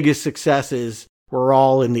 biggest successes were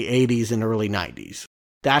all in the 80s and early 90s.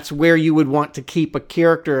 That's where you would want to keep a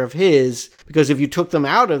character of his, because if you took them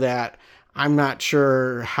out of that, I'm not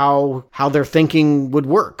sure how their thinking would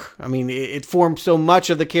work. I mean, it forms so much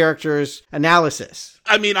of the character's analysis.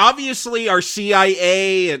 I mean, obviously our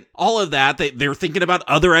CIA and all of that, they're thinking about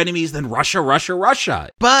other enemies than Russia.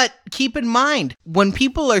 But keep in mind, when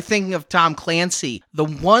people are thinking of Tom Clancy, the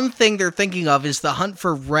one thing they're thinking of is The Hunt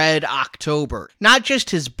for Red October. Not just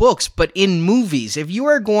his books, but in movies. If you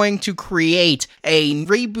are going to create a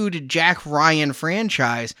rebooted Jack Ryan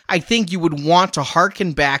franchise, I think you would want to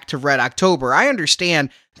harken back to Red October. I understand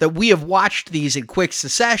that we have watched these in quick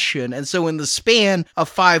succession, and so in the span of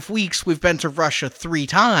 5 weeks, we've been to Russia 3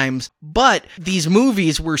 times, but these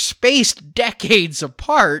movies were spaced decades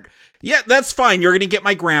apart. Yeah, that's fine. You're going to get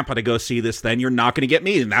my grandpa to go see this then. You're not going to get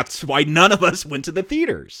me, and that's why none of us went to the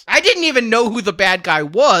theaters. I didn't even know who the bad guy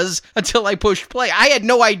was until I pushed play. I had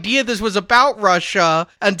no idea this was about Russia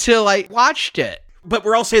until I watched it. But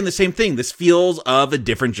we're all saying the same thing. This feels of a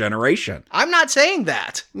different generation. I'm not saying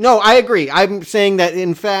that. No, I agree. I'm saying that,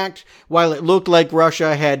 in fact, while it looked like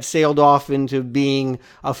Russia had sailed off into being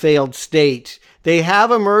a failed state, they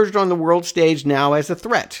have emerged on the world stage now as a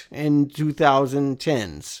threat in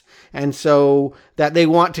 2010s. And so that they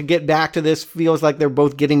want to get back to this feels like they're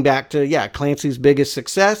both getting back to, Clancy's biggest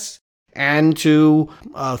success and to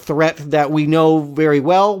a threat that we know very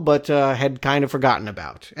well, but had kind of forgotten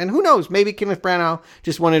about. And who knows, maybe Kenneth Branagh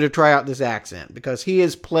just wanted to try out this accent, because he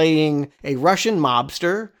is playing a Russian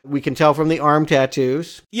mobster. We can tell from the arm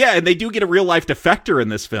tattoos. Yeah, and they do get a real-life defector in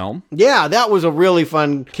this film. Yeah, that was a really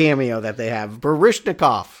fun cameo that they have.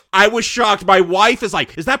 Baryshnikov. I was shocked. My wife is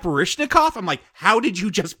like, is that Baryshnikov? I'm like, how did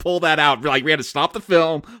you just pull that out? Like, we had to stop the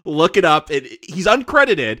film, look it up. He's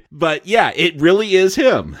uncredited, but yeah, it really is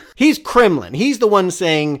him. He's Kremlin. He's the one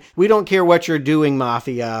saying, we don't care what you're doing,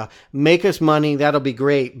 Mafia. Make us money, that'll be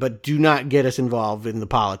great, but do not get us involved in the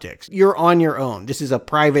politics. You're on your own. This is a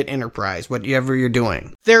private enterprise, whatever you're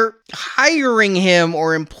doing. They're hiring him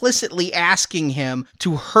or implicitly asking him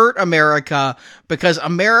to hurt America because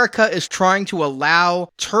America is trying to allow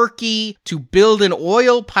Turkey to build an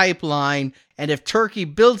oil pipeline. And if Turkey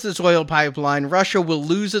builds this oil pipeline, Russia will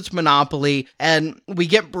lose its monopoly. And we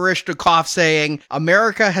get Baryshnikov saying,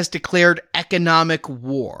 America has declared economic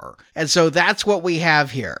war. And so that's what we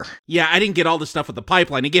have here. Yeah, I didn't get all the stuff with the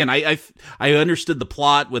pipeline. Again, I understood the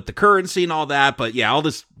plot with the currency and all that. But yeah, all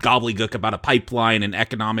this gobbledygook about a pipeline and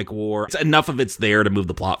economic war, enough of it's there to move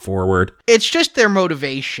the plot forward. It's just their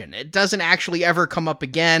motivation. It doesn't actually ever come up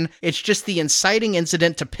again. It's just the inciting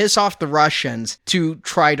incident to piss off the Russians to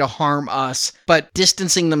try to harm us, but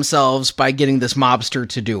distancing themselves by getting this mobster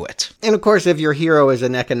to do it. And of course, if your hero is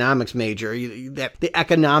an economics major, that the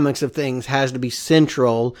economics of things has to be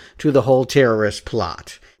central to the whole terrorist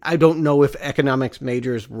plot. I don't know if economics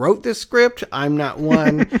majors wrote this script. I'm not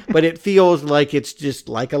one, but it feels like it's just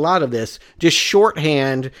like a lot of this, just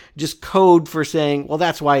shorthand, just code for saying, well,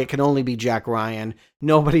 that's why it can only be Jack Ryan.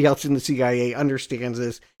 Nobody else in the CIA understands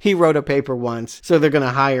this. He wrote a paper once, so they're going to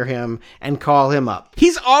hire him and call him up.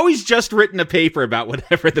 He's always just written a paper about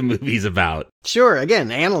whatever the movie's about. Sure, again,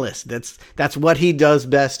 analyst. That's what he does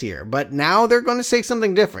best here. But now they're going to say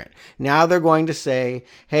something different. Now they're going to say,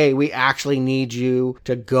 hey, we actually need you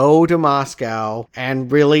to go to Moscow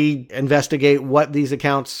and really investigate what these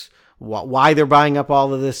accounts, why they're buying up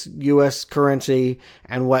all of this U.S. currency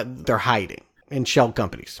and what they're hiding in shell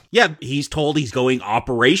companies. Yeah, he's told he's going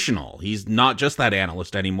operational. He's not just that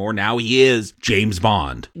analyst anymore. Now he is James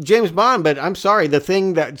Bond. James Bond, but I'm sorry, the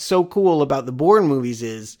thing that's so cool about the Bourne movies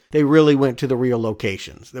is they really went to the real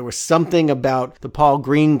locations. There was something about the Paul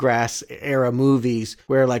Greengrass era movies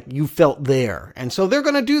where, like, you felt there. And so they're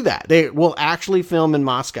going to do that. They will actually film in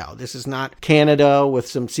Moscow. This is not Canada with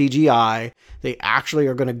some CGI. They actually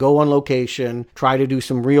are going to go on location, try to do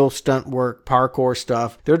some real stunt work, parkour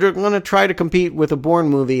stuff. They're going to try to compete with a Bourne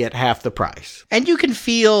movie at half the price. And you can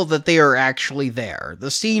feel that they are actually there.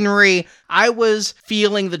 The scenery, I was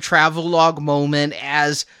feeling the travelogue moment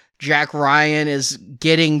as Jack Ryan is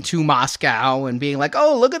getting to Moscow and being like,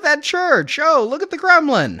 oh, look at that church. Oh, look at the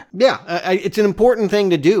Kremlin. Yeah, it's an important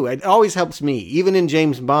thing to do. It always helps me. Even in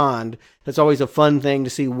James Bond, that's always a fun thing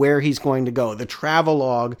to see where he's going to go. The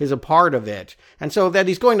travelogue is a part of it. And so that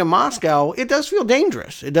he's going to Moscow, it does feel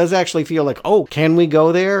dangerous. It does actually feel like, oh, can we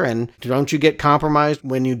go there? And don't you get compromised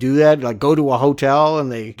when you do that? Like, go to a hotel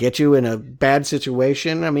and they get you in a bad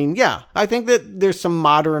situation. I mean, yeah, I think that there's some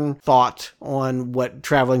modern thought on what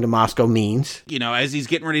traveling to Moscow means. You know, as he's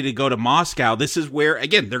getting ready to go to Moscow, this is where,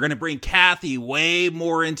 again, they're going to bring Kathy way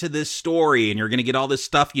more into this story. And you're going to get all this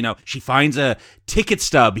stuff. You know, she finds a ticket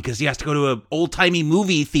stub because he has to go go to an old-timey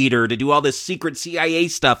movie theater to do all this secret CIA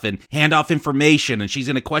stuff and hand off information, and she's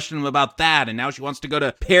going to question him about that, and now she wants to go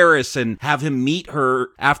to Paris and have him meet her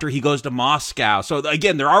after he goes to Moscow. So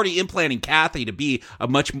again, they're already implanting Kathy to be a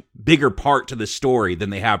much bigger part to the story than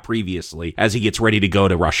they have previously as he gets ready to go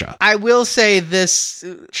to Russia. I will say this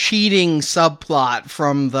cheating subplot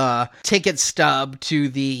from the ticket stub to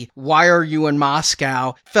the why are you in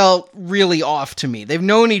Moscow felt really off to me. They've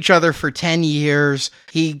known each other for 10 years.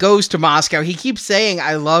 He goes to Moscow. He keeps saying,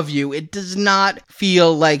 I love you. It does not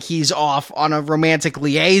feel like he's off on a romantic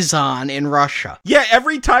liaison in Russia. Yeah,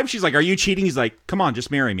 every time she's like, are you cheating? He's like, come on,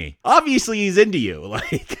 just marry me. Obviously, he's into you.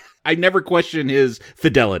 Like, I never question his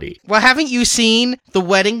fidelity. Well, haven't you seen The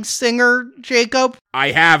Wedding Singer, Jacob?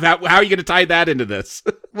 I have. How are you going to tie that into this?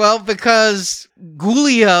 Well, because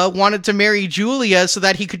Gulia wanted to marry Julia so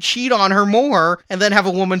that he could cheat on her more and then have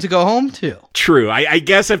a woman to go home to. True. I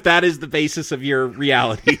guess if that is the basis of your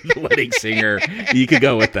reality, The Wedding Singer, you could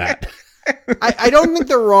go with that. I don't think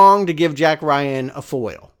they're wrong to give Jack Ryan a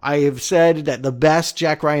foil. I have said that the best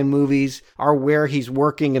Jack Ryan movies are where he's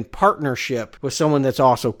working in partnership with someone that's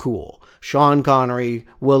also cool. Sean Connery,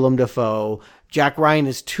 Willem Dafoe. Jack Ryan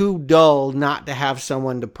is too dull not to have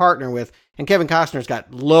someone to partner with. And Kevin Costner's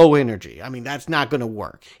got low energy. I mean, that's not going to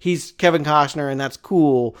work. He's Kevin Costner and that's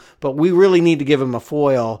cool, but we really need to give him a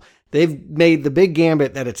foil. They've made the big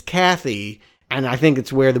gambit that it's Kathy, and I think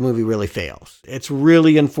it's where the movie really fails. It's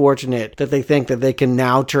really unfortunate that they think that they can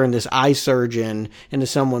now turn this eye surgeon into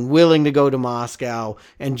someone willing to go to Moscow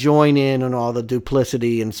and join in on all the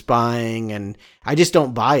duplicity and spying. And I just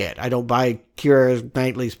don't buy it. I don't buy Keira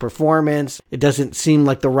Knightley's performance. It doesn't seem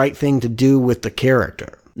like the right thing to do with the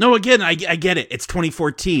character. No, again, I get it. It's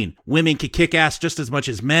 2014. Women can kick ass just as much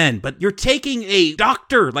as men, but you're taking a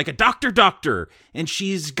doctor, like a doctor, and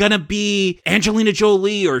she's gonna be Angelina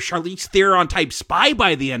Jolie or Charlize Theron type spy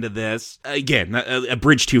by the end of this. Again, a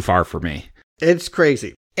bridge too far for me. It's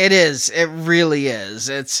crazy. It is. It really is.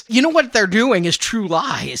 It's, you know what they're doing is True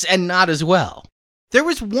Lies and not as well. There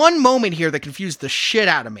was one moment here that confused the shit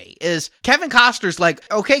out of me, is Kevin Costner's like,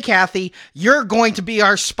 okay, Kathy, you're going to be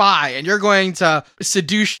our spy and you're going to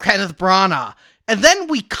seduce Kenneth Branagh. And then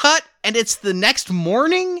we cut and it's the next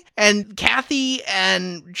morning and Kathy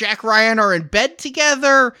and Jack Ryan are in bed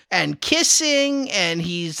together and kissing and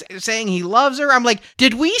he's saying he loves her. I'm like,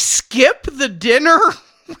 did we skip the dinner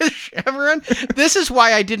with Chevron? This is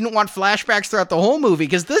why I didn't want flashbacks throughout the whole movie,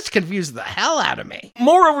 because this confused the hell out of me.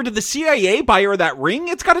 Moreover, did the CIA buy her that ring?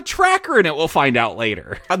 It's got a tracker in it, we'll find out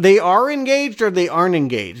later. They are engaged or they aren't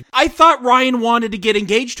engaged? I thought Ryan wanted to get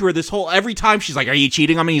engaged to her every time she's like, are you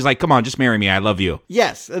cheating on me? He's like, come on, just marry me, I love you.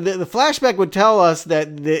 Yes, the flashback would tell us that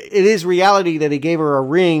it is reality that he gave her a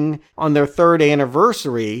ring on their 3rd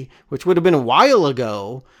anniversary, which would have been a while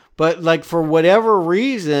ago. But, like, for whatever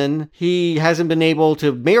reason, he hasn't been able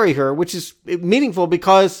to marry her, which is meaningful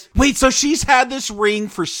because... Wait, so she's had this ring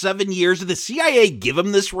for 7 years? Did the CIA give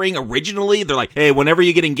him this ring originally? They're like, hey, whenever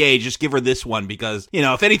you get engaged, just give her this one because, you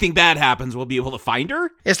know, if anything bad happens, we'll be able to find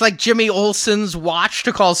her? It's like Jimmy Olsen's watch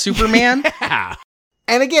to call Superman? Yeah.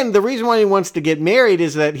 And again, the reason why he wants to get married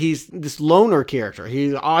is that he's this loner character.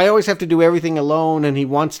 I always have to do everything alone, and he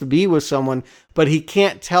wants to be with someone, but he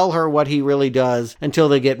can't tell her what he really does until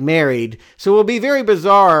they get married. So it will be very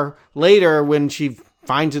bizarre later when she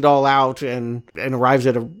finds it all out and arrives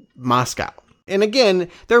at Moscow. And again,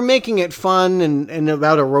 they're making it fun and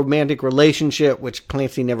about a romantic relationship, which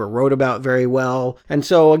Clancy never wrote about very well. And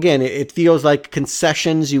so again, it feels like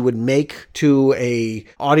concessions you would make to a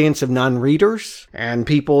audience of non-readers and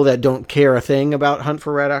people that don't care a thing about Hunt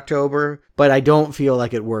for Red October. But I don't feel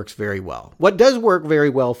like it works very well. What does work very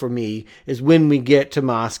well for me is when we get to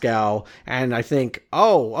Moscow and I think,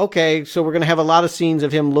 oh, okay, so we're going to have a lot of scenes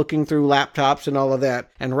of him looking through laptops and all of that.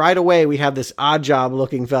 And right away, we have this odd job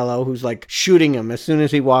looking fellow who's like shooting him as soon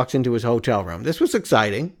as he walks into his hotel room. This was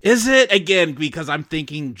exciting. Is it? Again, because I'm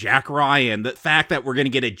thinking Jack Ryan, the fact that we're going to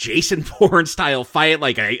get a Jason Bourne style fight,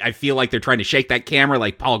 like I feel like they're trying to shake that camera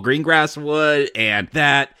like Paul Greengrass would, and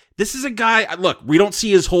that... This is a guy, look, we don't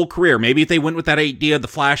see his whole career. Maybe if they went with that idea of the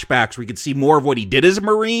flashbacks, we could see more of what he did as a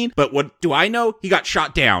Marine. But what do I know? He got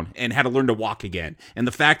shot down and had to learn to walk again. And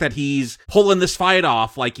the fact that he's pulling this fight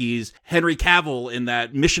off like he's Henry Cavill in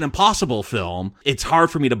that Mission Impossible film, it's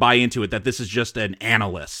hard for me to buy into it that this is just an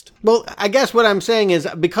analyst. Well, I guess what I'm saying is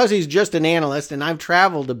because he's just an analyst and I've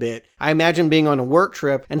traveled a bit, I imagine being on a work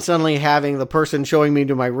trip and suddenly having the person showing me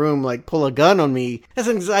to my room like pull a gun on me. That's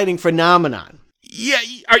an exciting phenomenon. Yeah,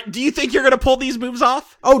 do you think you're going to pull these moves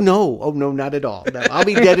off? Oh, no, not at all. No, I'll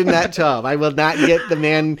be dead in that tub. I will not get the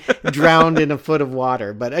man drowned in a foot of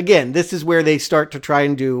water. But again, this is where they start to try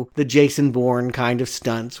and do the Jason Bourne kind of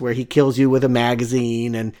stunts, where he kills you with a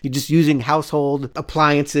magazine and you're just using household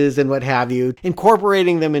appliances and what have you.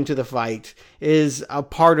 Incorporating them into the fight is a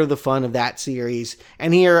part of the fun of that series.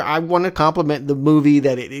 And here, I want to compliment the movie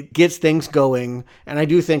that it gets things going. And I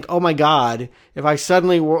do think, oh my God, if I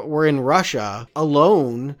suddenly were in Russia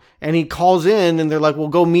alone and he calls in and they're like, well,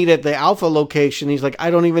 go meet at the Alpha location. He's like,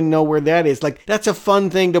 I don't even know where that is. Like, that's a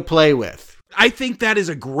fun thing to play with. I think that is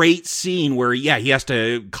a great scene where, he has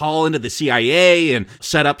to call into the CIA and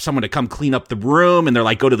set up someone to come clean up the room. And they're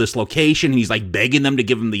like, go to this location. And he's like begging them to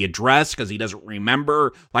give him the address because he doesn't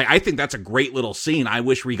remember. Like, I think that's a great little scene. I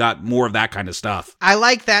wish we got more of that kind of stuff. I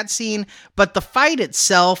like that scene, but the fight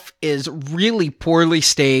itself is really poorly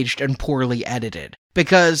staged and poorly edited.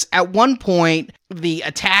 Because at one point, the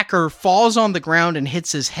attacker falls on the ground and hits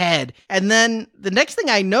his head. And then the next thing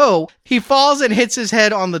I know, he falls and hits his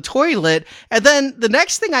head on the toilet. And then the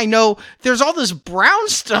next thing I know, there's all this brown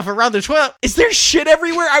stuff around the toilet. Is there shit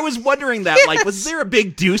everywhere? I was wondering that. Yes. Like, was there a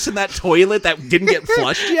big deuce in that toilet that didn't get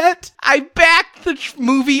flushed yet? I backed the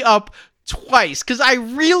movie up twice because I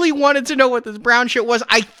really wanted to know what this brown shit was.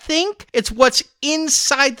 I think it's what's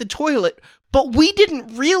inside the toilet. But we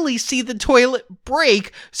didn't really see the toilet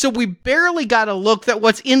break, so we barely got a look that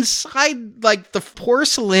what's inside, like, the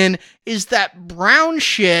porcelain is that brown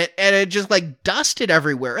shit, and it just, like, dusted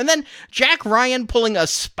everywhere. And then Jack Ryan pulling a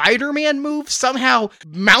Spider-Man move, somehow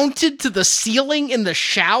mounted to the ceiling in the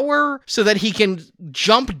shower so that he can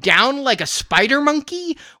jump down like a spider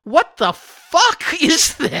monkey? What the fuck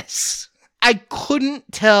is this? I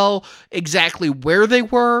couldn't tell exactly where they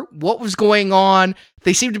were, what was going on.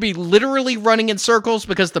 They seem to be literally running in circles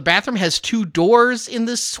because the bathroom has 2 doors in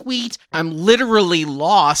this suite. I'm literally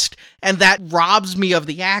lost, and that robs me of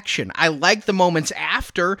the action. I like the moments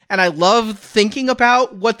after, and I love thinking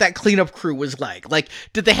about what that cleanup crew was like. Like,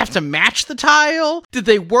 did they have to match the tile? Did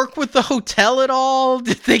they work with the hotel at all?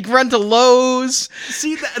 Did they run to Lowe's?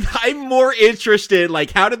 See, I'm more interested, like,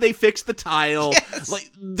 how did they fix the tile? Yes. Like,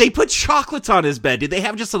 they put chocolates on his bed. Did they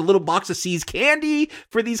have just a little box of See's candy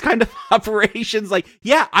for these kind of operations? Like,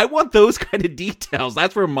 yeah, I want those kind of details.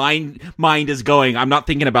 That's where my mind is going. I'm not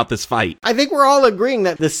thinking about this fight. I think we're all agreeing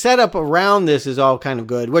that the setup around this is all kind of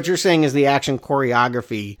good. What you're saying is the action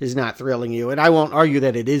choreography is not thrilling you, and I won't argue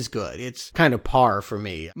that it is good. It's kind of par for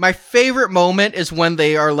me. My favorite moment is when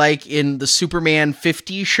they are like in the Superman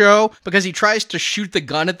 50 show, because he tries to shoot the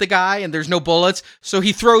gun at the guy and there's no bullets, so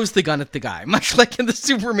he throws the gun at the guy. Much like in the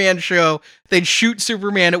Superman show, they'd shoot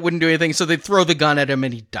Superman, it wouldn't do anything, so they'd throw the gun at him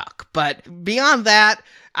and he'd duck. But beyond that,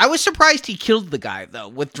 I was surprised he killed the guy, though,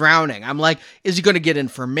 with drowning. I'm like, is he going to get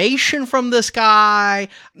information from this guy?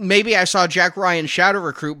 Maybe I saw Jack Ryan Shadow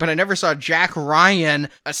Recruit, but I never saw Jack Ryan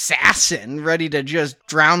assassin ready to just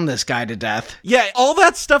drown this guy to death. Yeah, all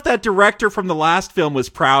that stuff that director from the last film was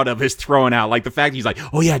proud of is thrown out. Like the fact he's like,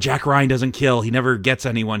 oh yeah, Jack Ryan doesn't kill. He never gets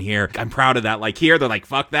anyone here. I'm proud of that. Like here, they're like,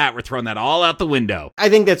 fuck that. We're throwing that all out the window. I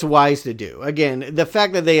think that's wise to do. Again, the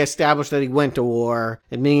fact that they established that he went to war,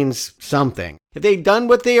 it means something. If they'd done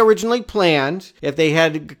what they originally planned, if they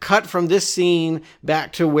had cut from this scene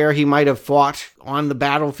back to where he might have fought on the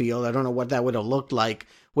battlefield, I don't know what that would have looked like.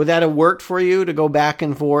 Would that have worked for you to go back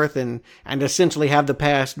and forth and essentially have the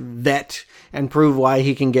past vet and prove why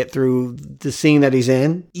he can get through the scene that he's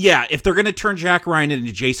in? Yeah, if they're going to turn Jack Ryan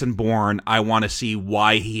into Jason Bourne, I want to see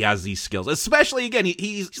why he has these skills. Especially, again,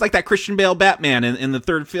 he's like that Christian Bale Batman in the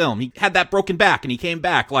third film. He had that broken back and he came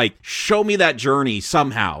back. Like, show me that journey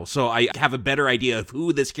somehow so I have a better idea of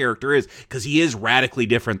who this character is, because he is radically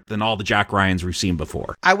different than all the Jack Ryans we've seen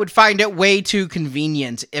before. I would find it way too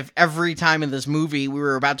convenient if every time in this movie we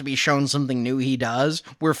were about to be shown something new he does,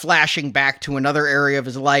 we're flashing back to another area of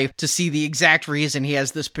his life to see the exact reason he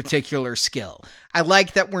has this particular skill. I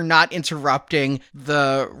like that we're not interrupting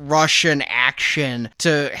the Russian action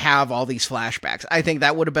to have all these flashbacks. I think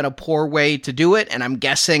that would have been a poor way to do it, and I'm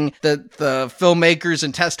guessing that the filmmakers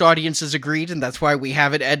and test audiences agreed, and that's why we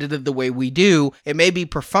have it edited the way we do. It may be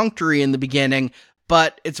perfunctory in the beginning,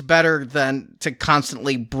 but it's better than to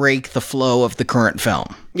constantly break the flow of the current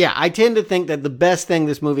film. Yeah, I tend to think that the best thing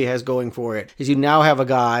this movie has going for it is you now have a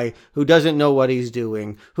guy who doesn't know what he's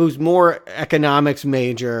doing, who's more economics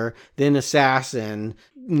major than assassin,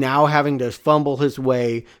 now having to fumble his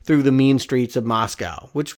way through the mean streets of Moscow,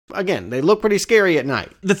 which Again, they look pretty scary at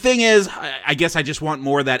night. The thing is, I guess I just want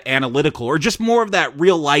more of that analytical or just more of that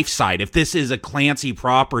real life side. If this is a Clancy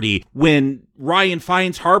property, when Ryan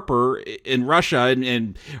finds Harper in Russia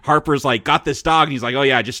and Harper's like, got this dog, and he's like, oh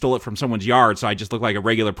yeah, I just stole it from someone's yard, so I just look like a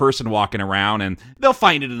regular person walking around, and they'll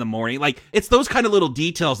find it in the morning. Like, it's those kind of little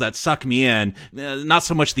details that suck me in, not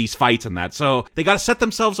so much these fights and that. So they got to set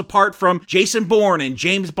themselves apart from Jason Bourne and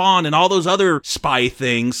James Bond and all those other spy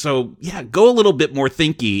things. So yeah, go a little bit more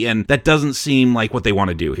thinky, and that doesn't seem like what they want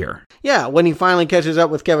to do here. Yeah, when he finally catches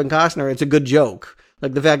up with Kevin Costner, it's a good joke.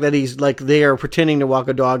 Like the fact that he's like there pretending to walk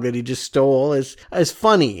a dog that he just stole is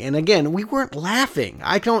funny. And again, we weren't laughing.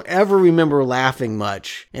 I don't ever remember laughing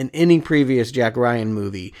much in any previous Jack Ryan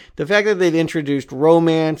movie. The fact that they've introduced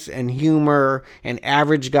romance and humor and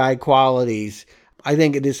average guy qualities, I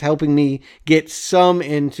think it is helping me get some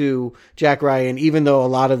into Jack Ryan, even though a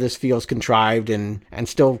lot of this feels contrived and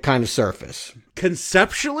still kind of surface.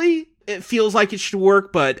 Conceptually, it feels like it should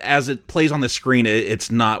work, but as it plays on the screen, it's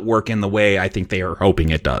not working the way I think they are hoping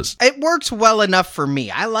it does. It works well enough for me.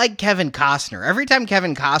 I like Kevin Costner. Every time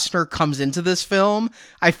Kevin Costner comes into this film,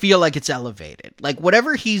 I feel like it's elevated. Like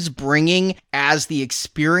whatever he's bringing as the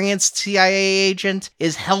experienced CIA agent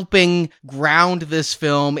is helping ground this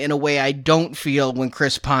film in a way I don't feel when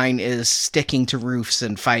Chris Pine is sticking to roofs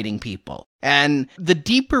and fighting people. And the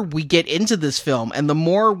deeper we get into this film and the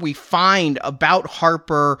more we find about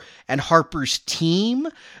Harper and Harper's team,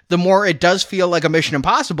 the more it does feel like a Mission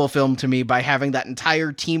Impossible film to me by having that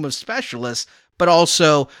entire team of specialists, but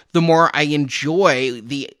also the more I enjoy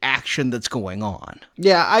the action that's going on.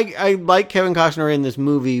 Yeah, I like Kevin Costner in this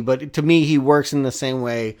movie, but to me, he works in the same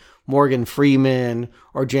way Morgan Freeman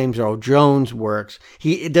or James Earl Jones works.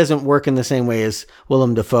 It doesn't work in the same way as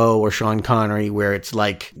Willem Dafoe or Sean Connery, where it's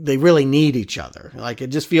like they really need each other. Like it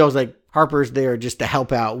just feels like Harper's there just to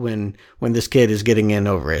help out when this kid is getting in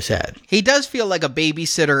over his head. He does feel like a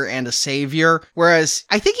babysitter and a savior, whereas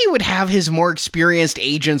I think he would have his more experienced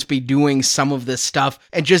agents be doing some of this stuff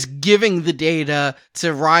and just giving the data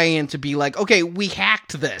to Ryan to be like, okay, we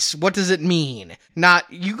hacked this. What does it mean?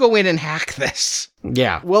 Not, you go in and hack this.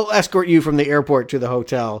 Yeah, we'll escort you from the airport to the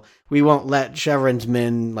hotel. We won't let Chevron's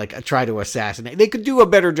men try to assassinate. They could do a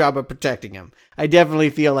better job of protecting him. I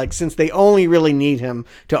definitely feel like since they only really need him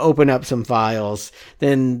to open up some files,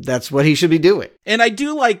 then that's what he should be doing. And I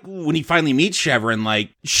do like when he finally meets Chevron,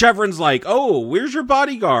 like Chevron's like, oh, where's your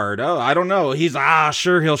bodyguard? Oh, I don't know. He's,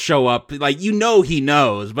 sure, he'll show up. Like, he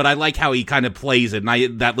knows, but I like how he kind of plays it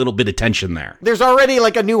and that little bit of tension there. There's already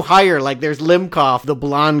like a new hire. Like there's Limkoff, the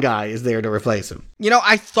blonde guy is there to replace him.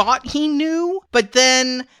 I thought he knew, but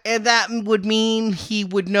then that would mean he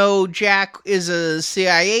would know Jack is a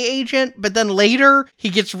CIA agent, but then later he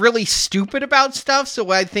gets really stupid about stuff,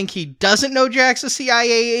 so I think he doesn't know Jack's a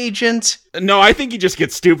CIA agent. No, I think he just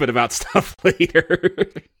gets stupid about stuff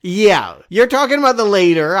later. Yeah, you're talking about the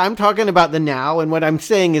later, I'm talking about the now, and what I'm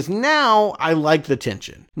saying is now I like the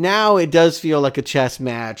tension. Now it does feel like a chess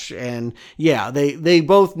match, and yeah, they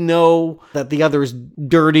both know that the other is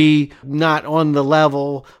dirty, not on the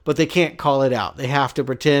level, but they can't call it out. They have to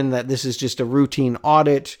pretend that this is just a routine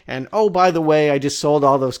audit, and oh, by the way, I just sold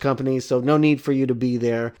all those companies, so no need for you to be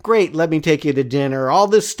there. Great, let me take you to dinner. All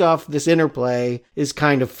this stuff, this interplay is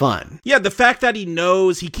kind of fun. Yeah, the fact that he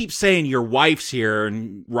knows, he keeps saying your wife's here,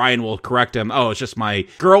 and Ryan will correct him, oh, it's just my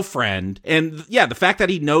girlfriend. And yeah, the fact that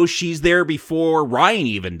he knows she's there before Ryan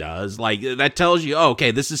even does, like, that tells you, oh,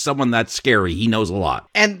 okay, this is someone that's scary. He knows a lot.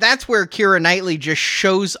 And that's where Keira Knightley just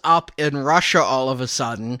shows up in Russia all of a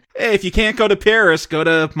sudden. Hey, if you can't go to Paris, go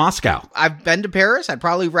to Moscow. I've been to Paris. I'd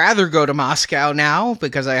probably rather go to Moscow now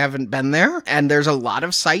because I haven't been there. And there's a lot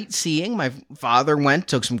of sightseeing. My father went,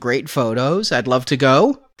 took some great photos. I'd love to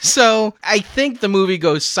go. So I think the movie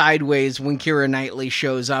goes sideways when Keira Knightley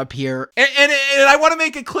shows up here. And I want to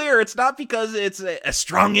make it clear, it's not because it's a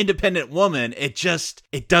strong, independent woman.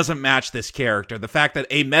 It doesn't match this character. The fact that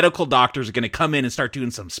a medical doctor is going to come in and start doing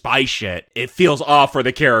some spy shit, it feels off for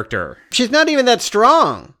the character. She's not even that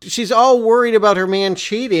strong. She's all worried about her man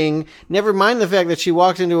cheating. Never mind the fact that she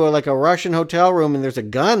walks into a Russian hotel room and there's a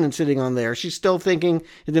gun sitting on there. She's still thinking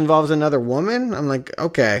it involves another woman. I'm like,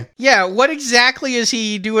 okay. Yeah, what exactly is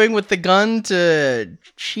he doing with the gun to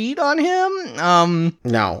cheat on him?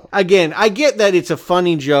 No. Again, I get that it's a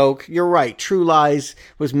funny joke. You're right. True Lies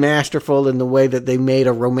was masterful in the way that they made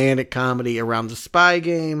a romantic comedy around the spy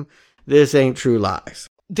game. This ain't True Lies.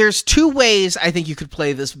 There's two ways I think you could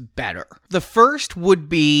play this better. The first would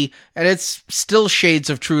be, and it's still shades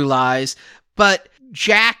of True Lies, but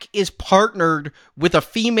Jack is partnered with a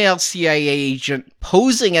female CIA agent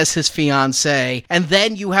posing as his fiancée, and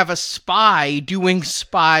then you have a spy doing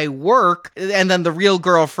spy work, and then the real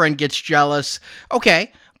girlfriend gets jealous.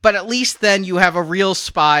 Okay, but at least then you have a real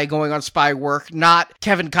spy going on spy work, not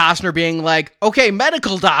Kevin Costner being like, okay,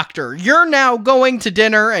 medical doctor, you're now going to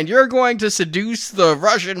dinner and you're going to seduce the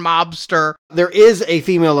Russian mobster. There is a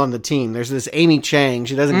female on the team. There's this Amy Chang.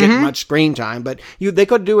 She doesn't get much screen time, but they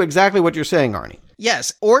could do exactly what you're saying, Arnie.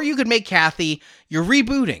 Yes, or you could make Kathy, you're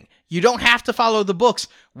rebooting. You don't have to follow the books.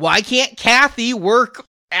 Why can't Kathy work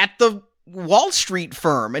at the Wall Street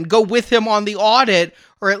firm and go with him on the audit,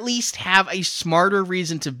 or at least have a smarter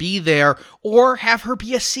reason to be there, or have her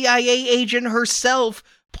be a CIA agent herself,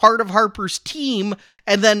 part of Harper's team,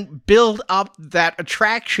 and then build up that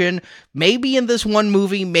attraction, maybe in this one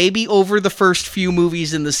movie, maybe over the first few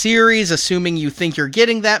movies in the series, assuming you think you're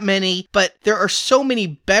getting that many. But there are so many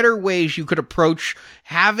better ways you could approach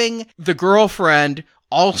having the girlfriend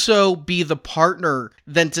also be the partner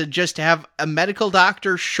than to just have a medical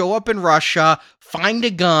doctor show up in Russia, find a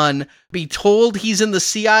gun, be told he's in the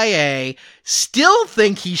CIA, still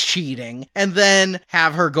think he's cheating, and then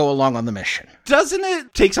have her go along on the mission. Doesn't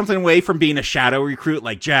it take something away from being a shadow recruit?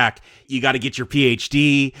 Like, Jack, you got to get your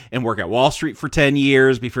PhD and work at Wall Street for 10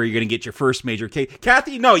 years before you're going to get your first major case.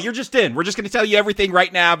 Kathy, no, you're just in. We're just going to tell you everything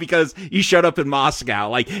right now because you showed up in Moscow.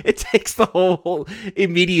 Like, it takes the whole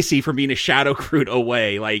immediacy from being a shadow recruit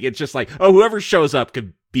away. Like, it's just like, oh, whoever shows up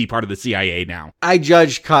could be part of the CIA now. I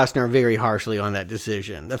judge Costner very harshly on that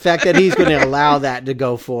decision. The fact that he's going to allow that to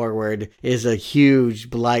go forward is a huge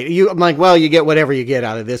blight. I'm like, well, you get whatever you get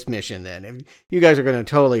out of this mission then. If you guys are going to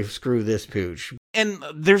totally screw this pooch. And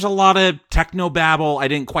there's a lot of technobabble. I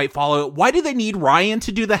didn't quite follow it. Why do they need Ryan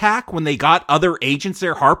to do the hack when they got other agents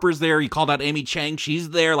there? Harper's there. You called out Amy Chang. She's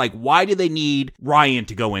there. Like, why do they need Ryan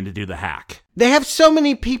to go in to do the hack? They have so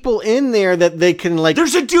many people in there that they can, like...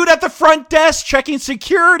 There's a dude at the front desk checking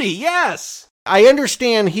security. Yes. I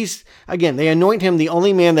understand they anoint him the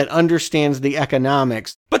only man that understands the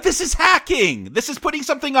economics. But this is hacking. This is putting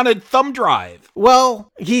something on a thumb drive.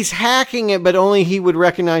 Well, he's hacking it, but only he would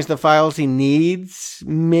recognize the files he needs.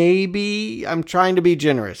 Maybe. I'm trying to be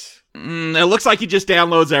generous. It looks like he just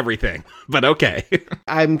downloads everything, but okay.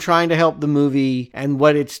 I'm trying to help the movie, and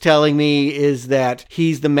what it's telling me is that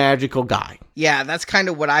he's the magical guy. Yeah, that's kind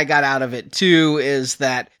of what I got out of it, too, is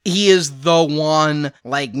that he is the one,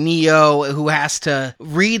 like Neo, who has to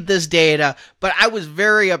read this data. But I was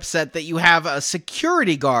very upset that you have a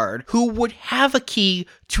security guard who would have a key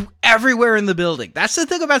to everywhere in the building. That's the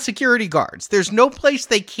thing about security guards. There's no place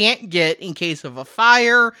they can't get in case of a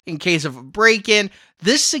fire, in case of a break-in.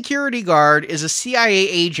 This security guard is a CIA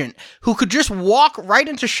agent who could just walk right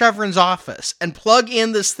into Chevron's office and plug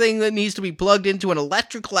in this thing that needs to be plugged into an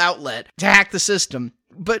electrical outlet to hack the system.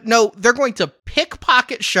 But no, they're going to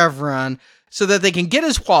pickpocket Chevron so that they can get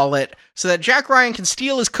his wallet, so that Jack Ryan can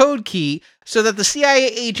steal his code key, so that the CIA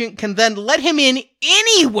agent can then let him in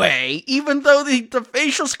anyway, even though the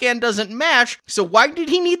facial scan doesn't match. So why did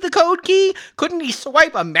he need the code key? Couldn't he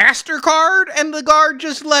swipe a MasterCard and the guard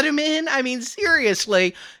just let him in? I mean,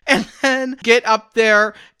 seriously. And then get up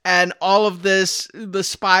there and all of this, the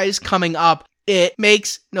spies coming up. It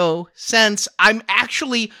makes no sense. I'm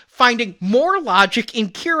actually finding more logic in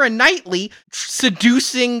Keira Knightley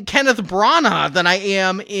seducing Kenneth Branagh than I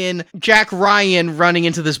am in Jack Ryan running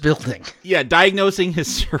into this building. Yeah, diagnosing his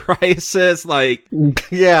psoriasis, like...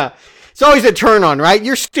 Yeah. It's always a turn on, right?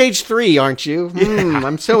 You're stage 3, aren't you? Yeah.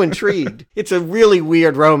 I'm so intrigued. It's a really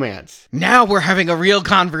weird romance. Now we're having a real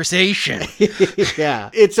conversation. Yeah.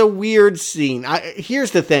 It's a weird scene.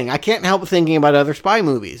 Here's the thing. I can't help thinking about other spy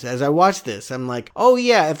movies. As I watch this, I'm like, oh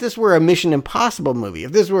yeah, if this were a Mission Impossible movie,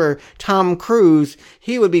 if this were Tom Cruise,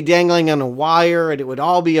 he would be dangling on a wire and it would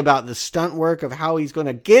all be about the stunt work of how he's going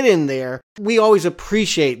to get in there. We always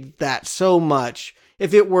appreciate that so much.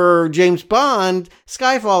 If it were James Bond,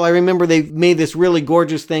 Skyfall, I remember they made this really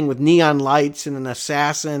gorgeous thing with neon lights and an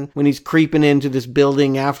assassin when he's creeping into this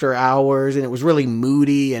building after hours, and it was really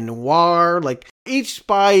moody and noir. Like, each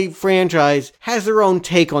spy franchise has their own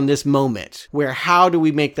take on this moment, where how do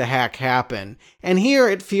we make the hack happen? And here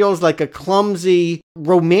it feels like a clumsy,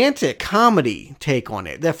 romantic comedy take on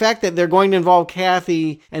it. The fact that they're going to involve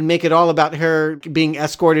Kathy and make it all about her being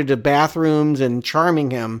escorted to bathrooms and charming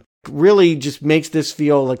him really just makes this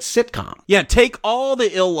feel like sitcom. Yeah, take all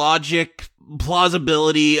the illogic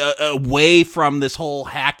plausibility away from this whole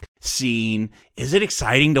hack. scene, is it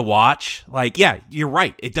exciting to watch? Like, yeah, you're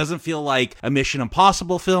right. It doesn't feel like a Mission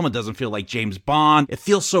Impossible film. It doesn't feel like James Bond. It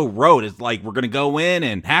feels so rote. It's like, we're going to go in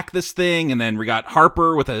and hack this thing, and then we got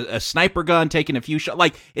Harper with a sniper gun taking a few shots.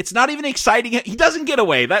 Like, it's not even exciting. He doesn't get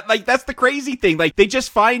away. That's the crazy thing. Like, they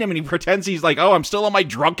just find him and he pretends he's like, oh, I'm still on my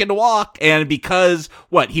drunken walk. And because,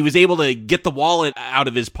 he was able to get the wallet out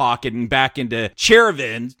of his pocket and back into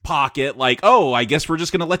Chervin's pocket, like, oh, I guess we're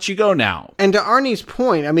just going to let you go now. And to Arnie's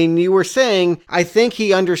point, I mean, you were saying, I think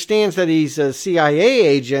he understands that he's a CIA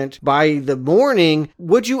agent by the morning.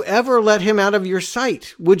 Would you ever let him out of your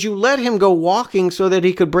sight? Would you let him go walking so that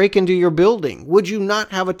he could break into your building? Would you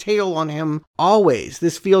not have a tail on him always?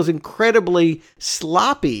 This feels incredibly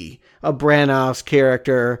sloppy of Branoff's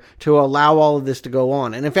character to allow all of this to go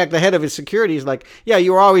on. And in fact, the head of his security is like, yeah,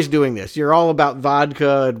 you're always doing this. You're all about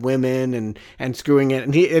vodka and women and screwing it.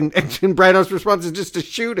 And Branoff's response is just to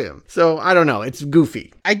shoot him. So I don't know. It's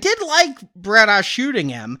goofy. I did like Branoff shooting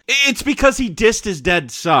him. It's because he dissed his dead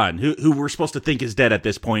son, who we're supposed to think is dead at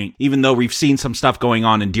this point, even though we've seen some stuff going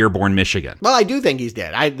on in Dearborn, Michigan. Well, I do think he's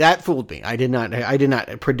dead. That fooled me. I did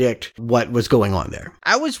not predict what was going on there.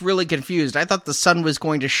 I was really confused. I thought the son was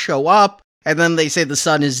going to show up, and then they say the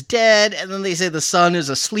son is dead, and then they say the son is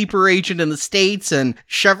a sleeper agent in the States, and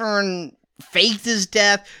Chevron faked his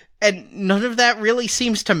death, and none of that really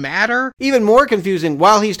seems to matter. Even more confusing,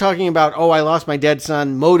 while he's talking about, oh, I lost my dead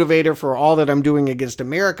son, motivator for all that I'm doing against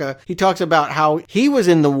America, he talks about how he was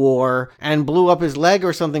in the war and blew up his leg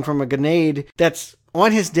or something from a grenade that's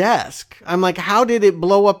on his desk. I'm like, how did it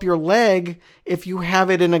blow up your leg if you have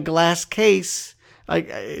it in a glass case? Like,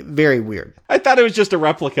 very weird. I thought it was just a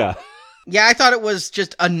replica. Yeah, I thought it was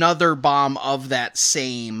just another bomb of that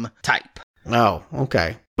same type. Oh,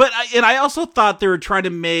 okay. But I also thought they were trying to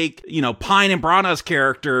make, Pine and Branagh's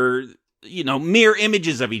character, mirror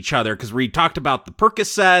images of each other, because we talked about the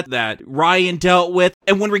Percocet that Ryan dealt with.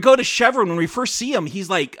 And when we go to Chevron, when we first see him, he's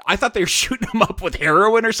like, I thought they were shooting him up with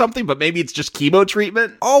heroin or something, but maybe it's just chemo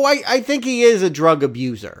treatment. Oh, I think he is a drug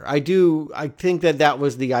abuser. I think that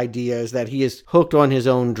was the idea, is that he is hooked on his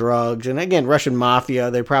own drugs. And again, Russian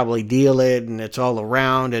mafia, they probably deal it and it's all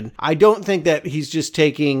around. And I don't think that he's just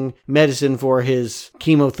taking medicine for his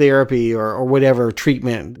chemotherapy or whatever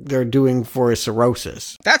treatment they're doing for his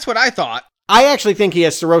cirrhosis. That's what I thought. I actually think he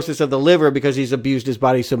has cirrhosis of the liver because he's abused his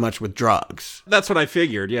body so much with drugs. That's what I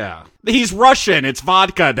figured, yeah. He's Russian. It's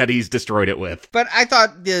vodka that he's destroyed it with. But I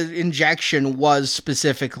thought the injection was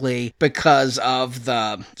specifically because of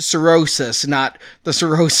the cirrhosis, not the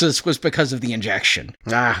cirrhosis was because of the injection.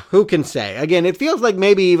 Who can say? Again, it feels like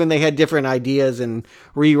maybe even they had different ideas and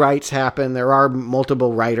rewrites happen. There are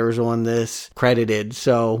multiple writers on this credited.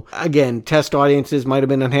 So again, test audiences might have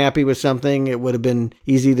been unhappy with something. It would have been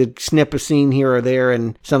easy to snip a scene here or there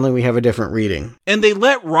and suddenly we have a different reading. And they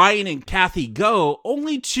let Ryan and Kathy go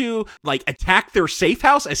only to attack their safe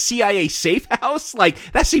house, a CIA safe house.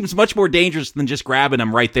 That seems much more dangerous than just grabbing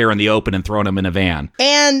them right there in the open and throwing them in a van.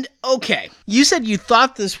 And okay, you said you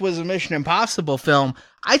thought this was a Mission Impossible film.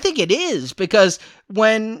 I think it is, because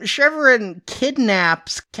when Chevron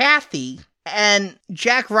kidnaps Kathy and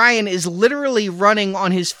Jack Ryan is literally running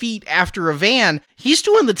on his feet after a van, he's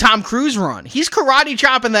doing the Tom Cruise run. He's karate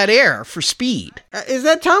chopping that air for speed. Is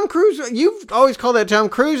that Tom Cruise? You've always called that Tom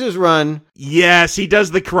Cruise's run. Yes, he does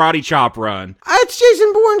the karate chop run. It's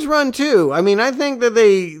Jason Bourne's run too. I mean, I think that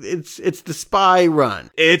it's the spy run.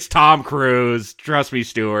 It's Tom Cruise. Trust me,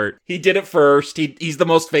 Stuart. He did it first. He's the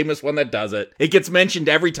most famous one that does it. It gets mentioned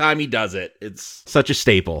every time he does it. It's such a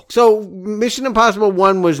staple. So Mission Impossible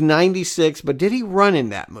 1 was 96, but did he run in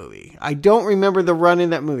that movie? I don't remember the run in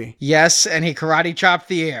that movie. Yes, and he karate chopped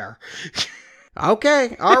the air.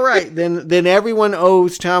 Okay, all right. Then everyone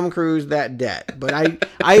owes Tom Cruise that debt. But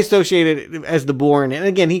I associate it as the Bourne. And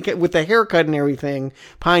again, he with the haircut and everything,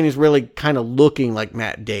 Pine is really kind of looking like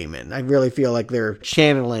Matt Damon. I really feel like they're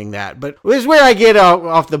channeling that. But this is where I get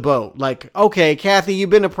off the boat. Like, okay, Kathy, you've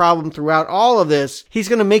been a problem throughout all of this. He's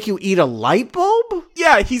going to make you eat a light bulb?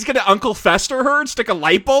 Yeah, he's going to Uncle Fester her and stick a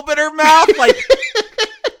light bulb in her mouth?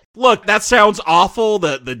 Look, that sounds awful,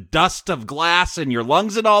 the dust of glass in your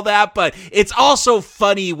lungs and all that, but it's also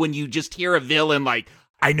funny when you just hear a villain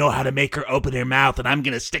I know how to make her open her mouth and I'm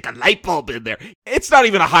going to stick a light bulb in there. It's not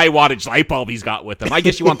even a high wattage light bulb he's got with him. I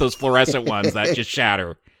guess you want those fluorescent ones that just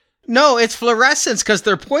shatter. No, it's fluorescence because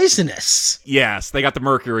they're poisonous. Yes, they got the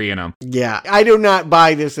mercury in them. Yeah, I do not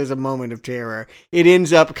buy this as a moment of terror. It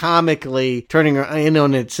ends up comically turning in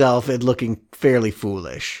on itself and looking fairly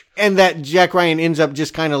foolish. And that Jack Ryan ends up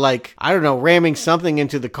just kind of ramming something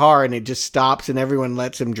into the car and it just stops and everyone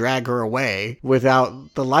lets him drag her away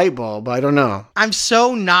without the light bulb. I don't know. I'm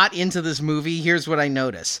so not into this movie. Here's what I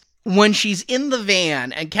notice. When she's in the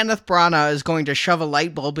van and Kenneth Branagh is going to shove a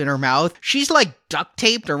light bulb in her mouth, she's like duct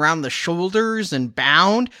taped around the shoulders and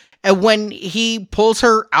bound. And when he pulls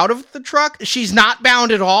her out of the truck, she's not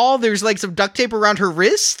bound at all. There's like some duct tape around her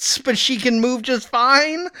wrists, but she can move just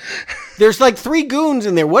fine. There's like 3 goons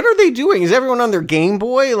in there. What are they doing? Is everyone on their Game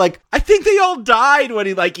Boy? Like, I think they all died when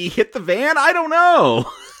he hit the van. I don't know.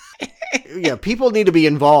 Yeah, people need to be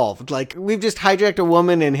involved. Like, we've just hijacked a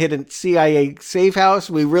woman and hit a CIA safe house.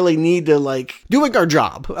 We really need to, like, doing our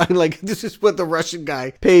job. Like, this is what the Russian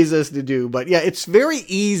guy pays us to do. But yeah, it's very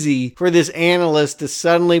easy for this analyst to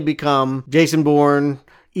suddenly become Jason Bourne,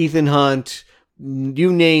 Ethan Hunt,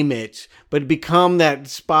 you name it, but become that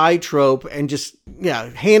spy trope and just,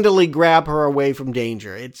 handily grab her away from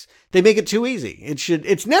danger. They make it too easy.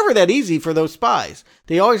 It's never that easy for those spies.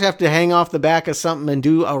 They always have to hang off the back of something and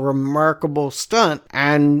do a remarkable stunt.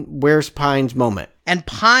 And where's Pine's moment? And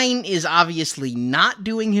Pine is obviously not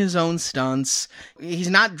doing his own stunts. He's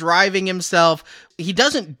not driving himself. He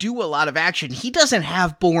doesn't do a lot of action. He doesn't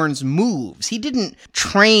have Bourne's moves. He didn't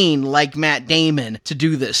train like Matt Damon to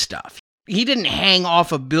do this stuff. He didn't hang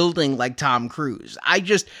off a building like Tom Cruise. I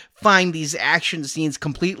just find these action scenes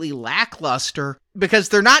completely lackluster because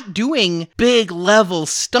they're not doing big level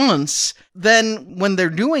stunts. Then when they're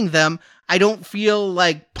doing them, I don't feel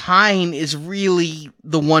like Pine is really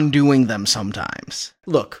the one doing them sometimes.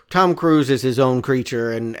 Look, Tom Cruise is his own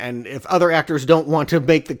creature, and if other actors don't want to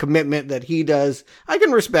make the commitment that he does, I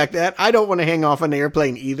can respect that. I don't want to hang off an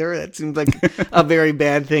airplane either. That seems like a very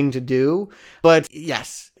bad thing to do. But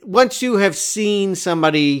yes, once you have seen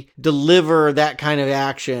somebody deliver that kind of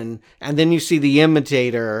action, and then you see the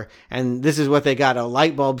imitator, and this is what they got, a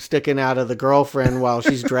light bulb sticking out of the girlfriend while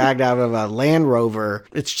she's dragged out of a Land Rover,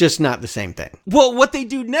 it's just not the same thing. Well, what they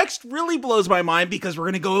do next really blows my mind because we're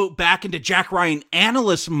going to go back into Jack Ryan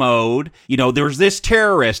analyst mode. There's this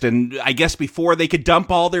terrorist, and I guess before they could dump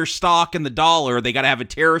all their stock in the dollar, they got to have a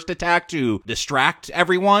terrorist attack to distract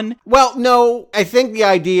everyone. Well, no, I think the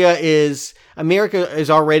idea is America is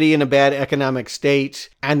already in a bad economic state,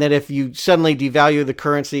 and that if you suddenly devalue the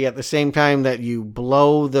currency at the same time that you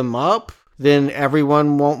blow them up, then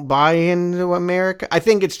everyone won't buy into America. I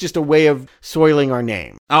think it's just a way of soiling our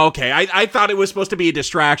name. Okay, I thought it was supposed to be a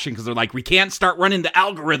distraction because they're like, we can't start running the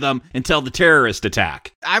algorithm until the terrorist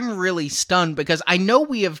attack. I'm really stunned because I know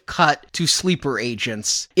we have cut to sleeper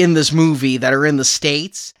agents in this movie that are in the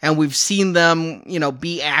States, and we've seen them,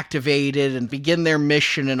 be activated and begin their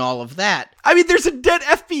mission and all of that. I mean, there's a dead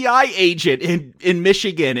FBI agent in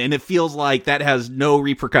Michigan, and it feels like that has no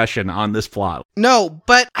repercussion on this plot. No,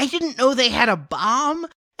 but I didn't know they had a bomb.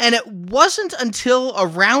 And it wasn't until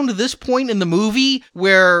around this point in the movie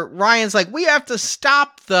where Ryan's like, we have to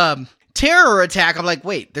stop the terror attack. I'm like,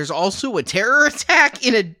 wait, there's also a terror attack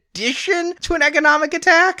in addition to an economic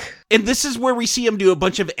attack? And this is where we see him do a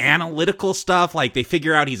bunch of analytical stuff, like they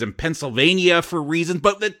figure out he's in Pennsylvania for reasons,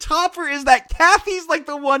 but the topper is that Kathy's like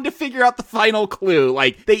the one to figure out the final clue.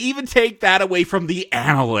 Like, they even take that away from the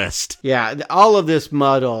analyst. Yeah, all of this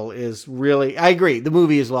muddle is really, I agree, the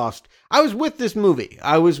movie is lost. I was with this movie.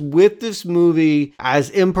 As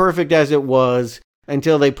imperfect as it was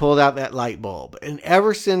until they pulled out that light bulb. And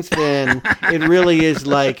ever since then, it really is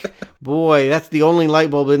like, boy, that's the only light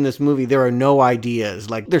bulb in this movie. There are no ideas.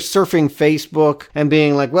 Like, they're surfing Facebook and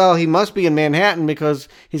being like, well, he must be in Manhattan because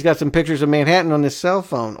he's got some pictures of Manhattan on his cell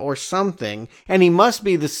phone or something. And he must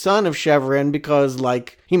be the son of Chevron because,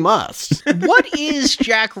 like, he must. What is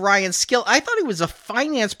Jack Ryan's skill? I thought he was a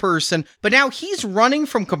finance person, but now he's running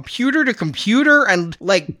from computer to computer and,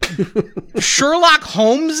 like, Sherlock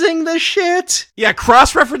Holmesing this shit? Yeah,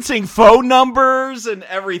 cross-referencing phone numbers and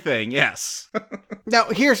everything, yes. Now,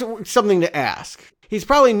 here's something to ask. He's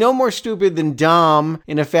probably no more stupid than Dom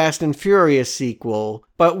in a Fast and Furious sequel,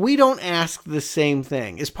 but we don't ask the same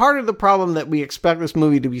thing. Is part of the problem that we expect this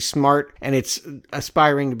movie to be smart and it's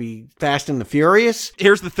aspiring to be Fast and the Furious?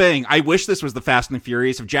 Here's the thing. I wish this was the Fast and the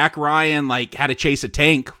Furious. If Jack Ryan had to chase a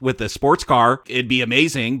tank with a sports car, it'd be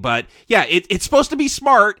amazing. But yeah, it's supposed to be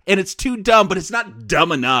smart and it's too dumb, but it's not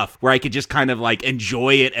dumb enough where I could just kind of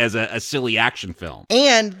enjoy it as a silly action film.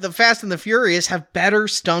 And the Fast and the Furious have better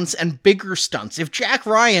stunts and bigger stunts. If Jack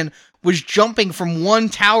Ryan was jumping from one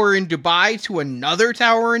tower in Dubai to another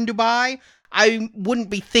tower in Dubai, I wouldn't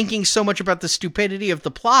be thinking so much about the stupidity of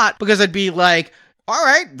the plot because I'd be like, all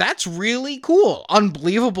right, that's really cool.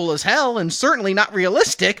 Unbelievable as hell and certainly not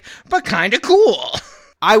realistic, but kind of cool.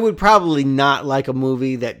 I would probably not like a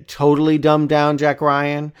movie that totally dumbed down Jack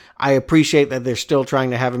Ryan. I appreciate that they're still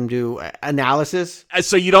trying to have him do analysis.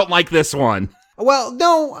 So you don't like this one? Well,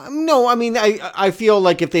 no. I mean, I feel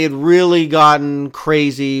like if they had really gotten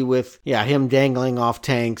crazy with, him dangling off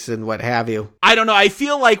tanks and what have you. I don't know. I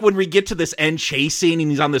feel like when we get to this end chase scene and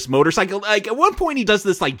he's on this motorcycle, like at one point he does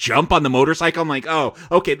this like jump on the motorcycle. I'm like, oh,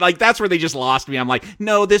 okay. Like that's where they just lost me. I'm like,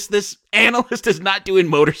 no, this analyst is not doing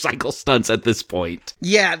motorcycle stunts at this point.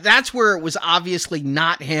 Yeah, that's where it was obviously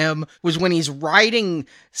not him, was when he's riding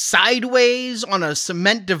sideways on a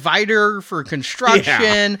cement divider for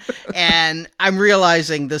construction. And I'm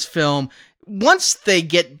realizing this film, once they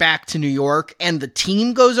get back to New York and the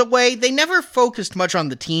team goes away, they never focused much on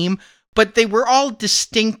the team, but they were all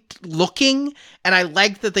distinct looking, and I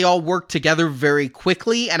liked that they all worked together very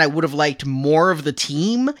quickly, and I would have liked more of the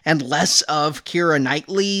team and less of Keira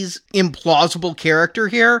Knightley's implausible character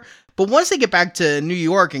here. But once they get back to New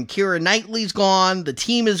York and Keira Knightley's gone, the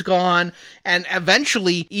team is gone, and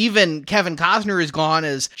eventually even Kevin Costner is gone,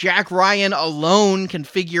 as Jack Ryan alone can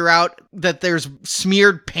figure out that there's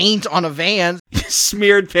smeared paint on a van.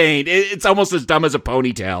 Smeared paint. It's almost as dumb as a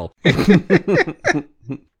ponytail.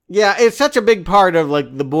 Yeah, it's such a big part of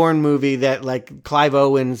like the Bourne movie that like Clive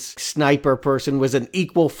Owen's sniper person was an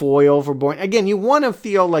equal foil for Bourne. Again, you want to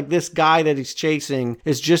feel like this guy that he's chasing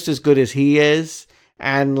is just as good as he is.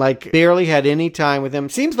 And like barely had any time with him.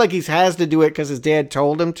 Seems like he has to do it because his dad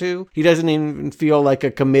told him to. He doesn't even feel like a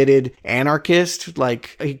committed anarchist.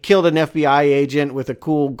 Like he killed an FBI agent with a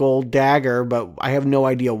cool gold dagger, but I have no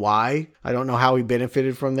idea why. I don't know how he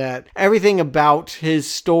benefited from that. Everything about his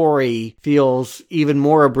story feels even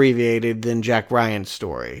more abbreviated than Jack Ryan's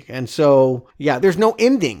story. And so, yeah, there's no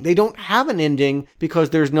ending. They don't have an ending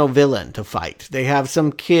because there's no villain to fight. They have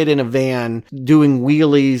some kid in a van doing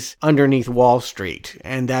wheelies underneath Wall Street.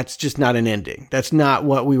 And that's just not an ending. That's not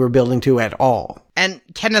what we were building to at all. And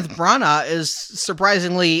Kenneth Branagh is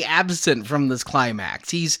surprisingly absent from this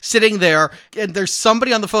climax. He's sitting there, and there's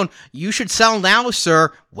somebody on the phone. You should sell now,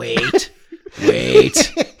 sir. Wait.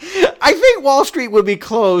 I think Wall Street would be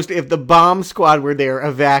closed if the bomb squad were there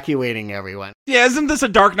evacuating everyone. Yeah, isn't this a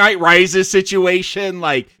Dark Knight Rises situation?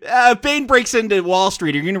 Like, Bane breaks into Wall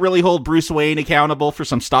Street. Are you going to really hold Bruce Wayne accountable for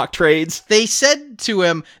some stock trades? They said to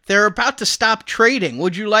him, they're about to stop trading.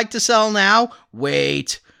 Would you like to sell now?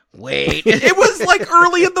 Wait. It was like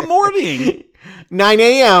early in the morning. 9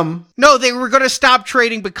 a.m. No, they were going to stop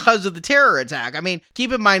trading because of the terror attack. I mean,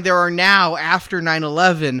 keep in mind, there are now, after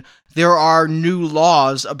 9/11, there are new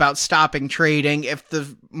laws about stopping trading. If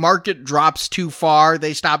the market drops too far,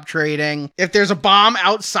 they stop trading. If there's a bomb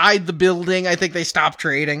outside the building, I think they stop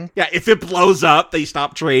trading. Yeah, if it blows up, they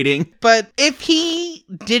stop trading. But if he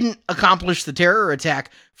didn't accomplish the terror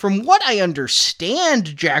attack, from what I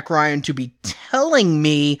understand Jack Ryan to be telling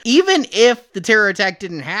me, even if the terror attack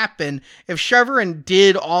didn't happen, if Chevron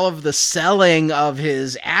did all of the selling of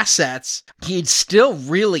his assets, he'd still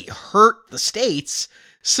really hurt the States.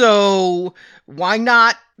 So why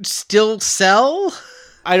not still sell?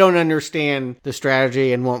 I don't understand the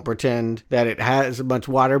strategy and won't pretend that it has much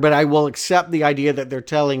water, but I will accept the idea that they're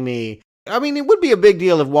telling me. I mean, it would be a big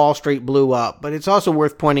deal if Wall Street blew up, but it's also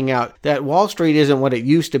worth pointing out that Wall Street isn't what it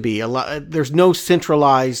used to be. There's no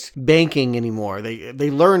centralized banking anymore.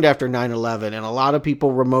 They learned after 9/11, and a lot of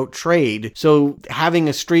people remote trade. So having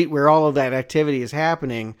a street where all of that activity is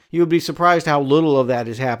happening, you would be surprised how little of that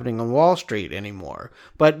is happening on Wall Street anymore.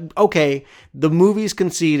 But okay, the movie's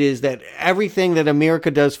conceit is that everything that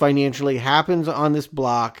America does financially happens on this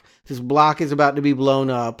block. This block is about to be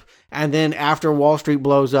blown up. And then after Wall Street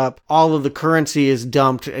blows up, all of the currency is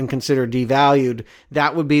dumped and considered devalued.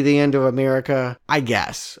 That would be the end of America, I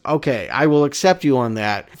guess. Okay, I will accept you on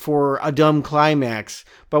that for a dumb climax.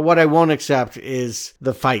 But what I won't accept is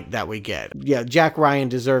the fight that we get. Yeah, Jack Ryan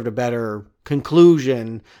deserved a better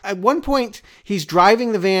conclusion. At one point, he's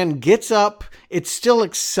driving the van, gets up, it's still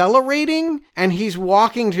accelerating, and he's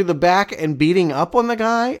walking to the back and beating up on the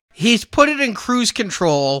guy. He's put it in cruise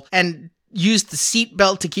control and used the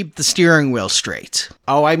seatbelt to keep the steering wheel straight.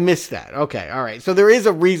 Oh, I missed that. Okay, all right. So there is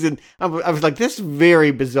a reason. I was like, this is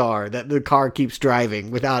very bizarre that the car keeps driving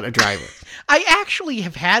without a driver. I actually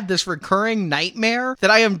have had this recurring nightmare that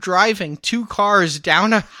I am driving two cars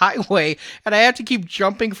down a highway and I have to keep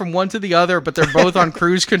jumping from one to the other, but they're both on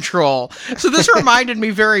cruise control. So this reminded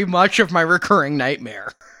me very much of my recurring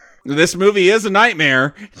nightmare. This movie is a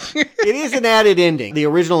nightmare. It is an added ending. The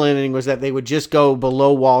original ending was that they would just go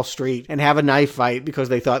below Wall Street and have a knife fight because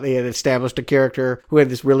they thought they had established a character who had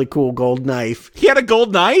this really cool gold knife. He had a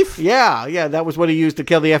gold knife? Yeah, that was what he used to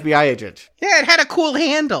kill the FBI agent. Yeah, it had a cool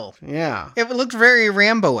handle. Yeah. It looked very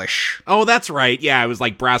Rambo-ish. Oh, that's right. Yeah, it was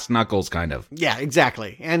like brass knuckles, kind of. Yeah,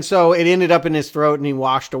 exactly. And so it ended up in his throat and he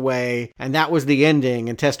washed away. And that was the ending.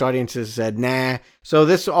 And test audiences said, nah. So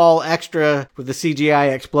this all extra with the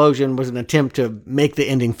CGI explosion was an attempt to make the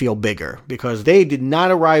ending feel bigger because they did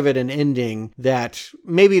not arrive at an ending that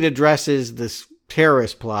maybe it addresses this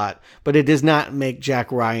terrorist plot, but it does not make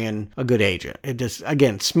Jack Ryan a good agent. It just,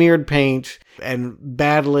 again, smeared paint and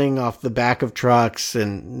battling off the back of trucks,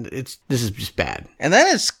 and this is just bad. And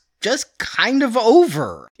then it's just kind of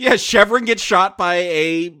over. Yeah, Chevron gets shot by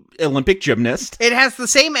a Olympic gymnast. It has the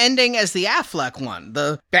same ending as the Affleck one.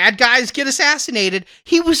 The bad guys get assassinated.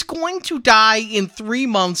 He was going to die in 3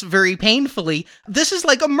 months very painfully. This is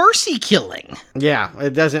like a mercy killing. Yeah,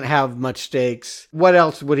 it doesn't have much stakes. What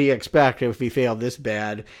else would he expect if he failed this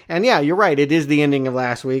bad? And yeah, you're right. It is the ending of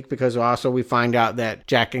last week because also we find out that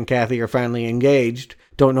Jack and Kathy are finally engaged.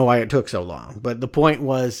 Don't know why it took so long. But the point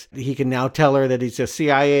was he can now tell her that he's a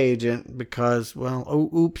CIA agent because,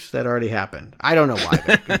 well, oops, that already happened. I don't know why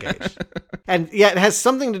they're engaged. And yeah, it has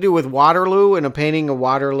something to do with Waterloo and a painting of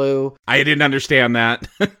Waterloo. I didn't understand that.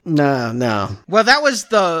 No. Well, that was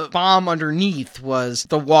the bomb underneath was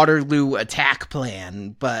the Waterloo attack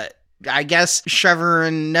plan, but I guess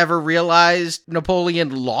Chevron never realized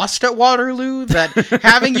Napoleon lost at Waterloo, that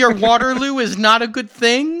having your Waterloo is not a good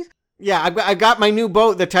thing. Yeah, I got my new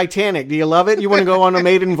boat, the Titanic. Do you love it? You want to go on a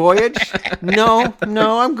maiden voyage? No,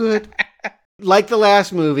 I'm good. Like the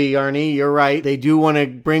last movie, Arnie, you're right. They do want to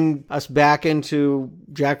bring us back into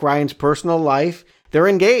Jack Ryan's personal life. They're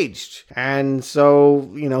engaged. And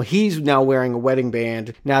so, he's now wearing a wedding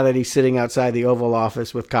band now that he's sitting outside the Oval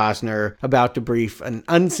Office with Costner about to brief an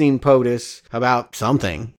unseen POTUS about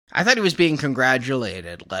something. I thought he was being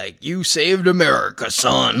congratulated, like, you saved America,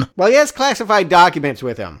 son. Well, he has classified documents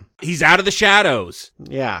with him. He's out of the shadows.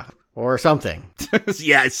 Yeah, or something.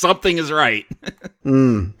 Yeah, something is right.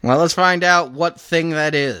 Well, let's find out what thing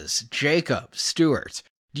that is. Jacob Stewart,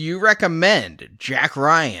 do you recommend Jack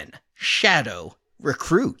Ryan, Shadow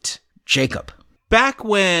Recruit? Jacob. Back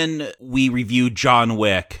when we reviewed John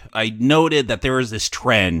Wick, I noted that there was this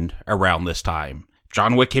trend around this time.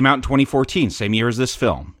 John Wick came out in 2014, same year as this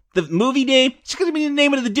film. The movie name, it's going to be the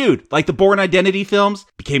name of the dude. Like the Bourne Identity films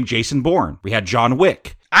became Jason Bourne. We had John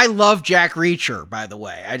Wick. I love Jack Reacher, by the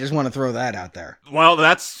way. I just want to throw that out there. Well,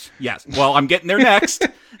 yes. Well, I'm getting there next.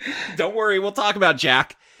 Don't worry, we'll talk about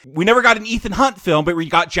Jack. We never got an Ethan Hunt film, but we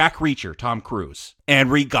got Jack Reacher, Tom Cruise.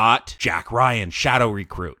 And we got Jack Ryan, Shadow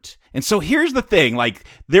Recruit. And so here's the thing, like,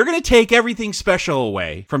 they're going to take everything special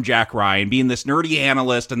away from Jack Ryan being this nerdy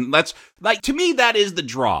analyst. And to me, that is the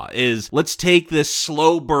draw, is let's take this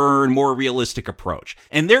slow burn, more realistic approach.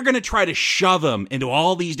 And they're going to try to shove him into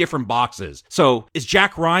all these different boxes. So is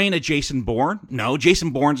Jack Ryan a Jason Bourne? No,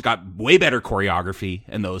 Jason Bourne's got way better choreography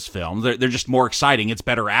in those films. They're just more exciting. It's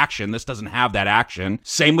better action. This doesn't have that action.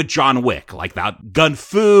 Same with John Wick, like that gun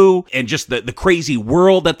fu and just the crazy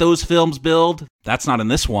world that those films build. That's not in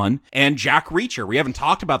this one. And Jack Reacher. We haven't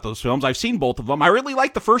talked about those films. I've seen both of them. I really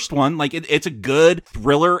like the first one. Like, it's a good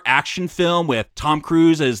thriller action film with Tom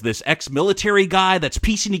Cruise as this ex-military guy that's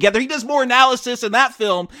piecing together. He does more analysis in that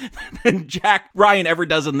film than Jack Ryan ever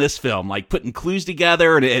does in this film. Like, putting clues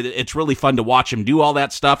together, and it's really fun to watch him do all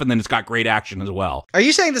that stuff, and then it's got great action as well. Are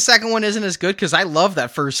you saying the second one isn't as good? Because I love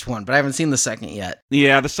that first one, but I haven't seen the second yet.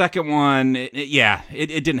 Yeah, the second one,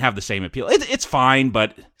 it didn't have the same appeal. It's fine,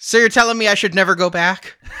 but... So you're telling me I should never go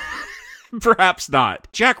back? Perhaps not.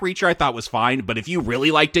 Jack Reacher I thought was fine, but if you really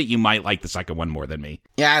liked it, you might like the second one more than me.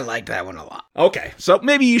 Yeah, I liked that one a lot. Okay, so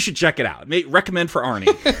maybe you should check it out. Recommend for Arnie.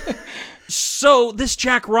 So this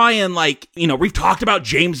Jack Ryan, we've talked about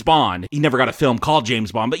James Bond. He never got a film called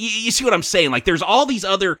James Bond, but you see what I'm saying? Like, there's all these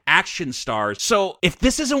other action stars. So if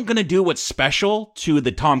this isn't going to do what's special to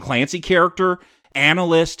the Tom Clancy character,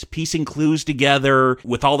 analyst piecing clues together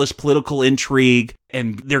with all this political intrigue,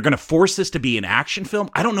 and they're going to force this to be an action film,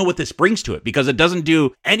 I don't know what this brings to it, because it doesn't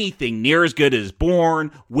do anything near as good as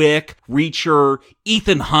Bourne, Wick, Reacher,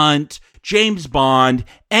 Ethan Hunt, James Bond,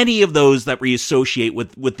 any of those that we associate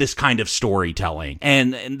with this kind of storytelling.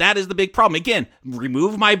 And that is the big problem. Again,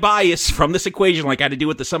 remove my bias from this equation like I had to do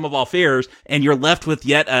with The Sum of All Fears, and you're left with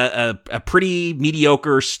yet a pretty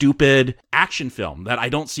mediocre, stupid action film that I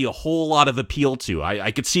don't see a whole lot of appeal to.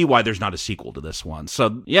 I could see why there's not a sequel to this one.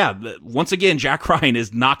 So yeah, once again, Jack Ryan Ryan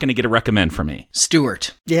is not going to get a recommend from me.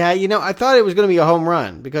 Stuart. Yeah, I thought it was going to be a home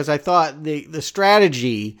run because I thought the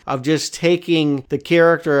strategy of just taking the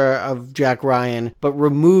character of Jack Ryan but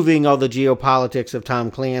removing all the geopolitics of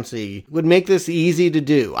Tom Clancy would make this easy to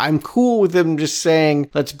do. I'm cool with them just saying,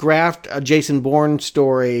 let's graft a Jason Bourne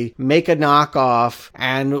story, make a knockoff,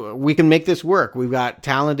 and we can make this work. We've got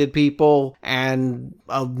talented people and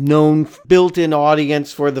a known built-in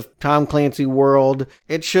audience for the Tom Clancy world.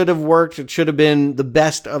 It should have worked. It should have been the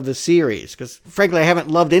best of the series because, frankly, I haven't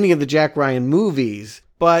loved any of the Jack Ryan movies,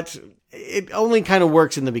 but it only kind of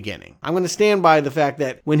works in the beginning. I'm going to stand by the fact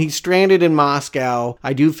that when he's stranded in Moscow,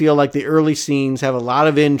 I do feel like the early scenes have a lot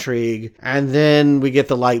of intrigue, and then we get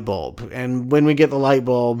the light bulb. And when we get the light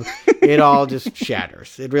bulb, it all just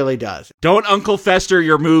shatters. It really does. Don't Uncle Fester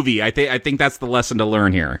your movie. I think that's the lesson to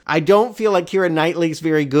learn here. I don't feel like Keira Knightley's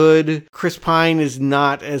very good. Chris Pine is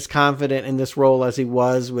not as confident in this role as he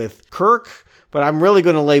was with Kirk. But I'm really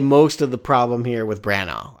going to lay most of the problem here with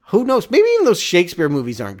Branagh. Who knows? Maybe even those Shakespeare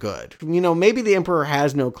movies aren't good. Maybe The Emperor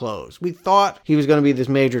Has No Clothes. We thought he was going to be this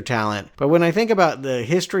major talent. But when I think about the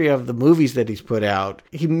history of the movies that he's put out,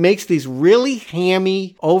 he makes these really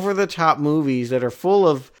hammy, over-the-top movies that are full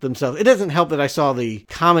of themselves. It doesn't help that I saw the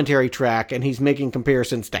commentary track and he's making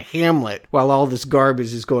comparisons to Hamlet while all this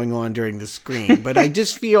garbage is going on during the screen. But I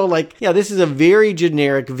just feel like, this is a very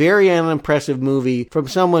generic, very unimpressive movie from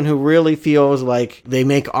someone who really feels like they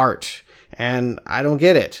make art. And I don't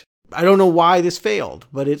get it. I don't know why this failed,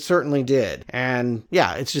 but it certainly did. And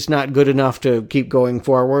it's just not good enough to keep going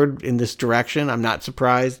forward in this direction. I'm not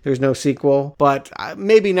surprised there's no sequel, but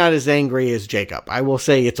maybe not as angry as Jacob. I will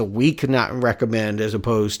say it's a weak not recommend as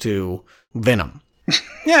opposed to Venom.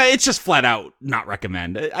 Yeah, it's just flat out not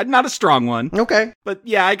recommend. Not a strong one. Okay. But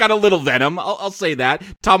I got a little Venom. I'll say that.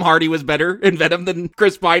 Tom Hardy was better in Venom than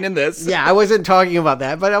Chris Pine in this. Yeah, I wasn't talking about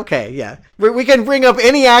that, but okay, yeah. We can bring up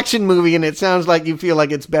any action movie and it sounds like you feel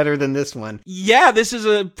like it's better than this one. Yeah, this is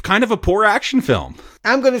a kind of a poor action film.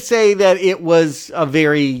 I'm going to say that it was a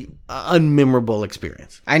very unmemorable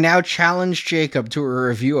experience. I now challenge Jacob to a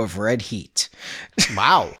review of Red Heat.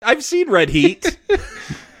 Wow. I've seen Red Heat.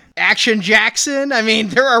 Action Jackson? I mean,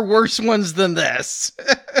 there are worse ones than this.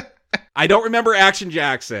 I don't remember Action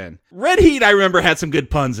Jackson. Red Heat, I remember, had some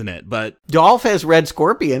good puns in it, but... Dolph has Red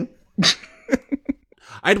Scorpion.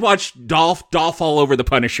 I'd watch Dolph all over the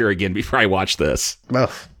Punisher again before I watched this.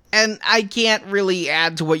 Ugh. And I can't really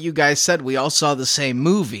add to what you guys said. We all saw the same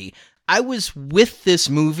movie. I was with this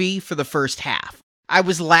movie for the first half. I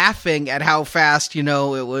was laughing at how fast, it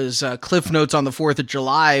was Cliff Notes on the 4th of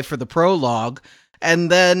July for the prologue.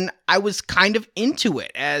 And then I was kind of into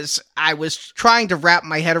it as I was trying to wrap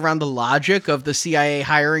my head around the logic of the CIA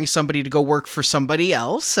hiring somebody to go work for somebody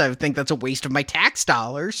else. I think that's a waste of my tax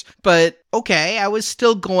dollars. But okay, I was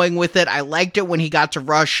still going with it. I liked it when he got to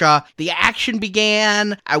Russia. The action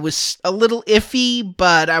began. I was a little iffy,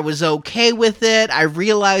 but I was okay with it. I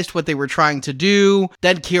realized what they were trying to do.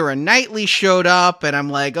 Then Keira Knightley showed up, and I'm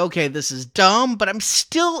like, okay, this is dumb, but I'm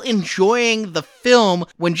still enjoying the film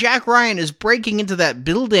when Jack Ryan is breaking into that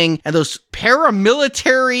building and those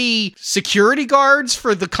paramilitary security guards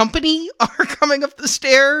for the company are coming up the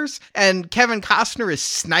stairs and Kevin Costner is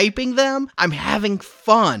sniping them. I'm having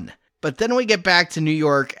fun. But then we get back to New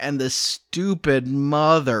York and the stupid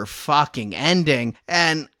motherfucking ending,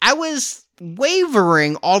 and I was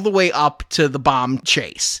wavering all the way up to the bomb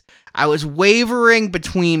chase. I was wavering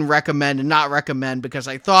between recommend and not recommend because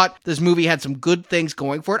I thought this movie had some good things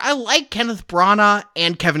going for it. I like Kenneth Branagh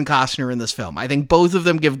and Kevin Costner in this film. I think both of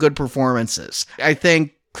them give good performances. I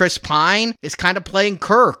think Chris Pine is kind of playing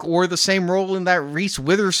Kirk or the same role in that Reese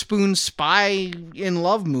Witherspoon Spy in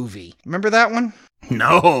Love movie. Remember that one?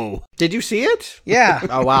 No. Did you see it? Yeah.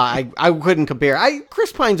 Oh, wow. I couldn't compare.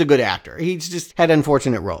 Chris Pine's a good actor. He's just had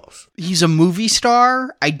unfortunate roles. He's a movie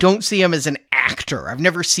star. I don't see him as an actor. I've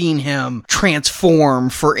never seen him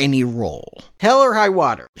transform for any role. Hell or High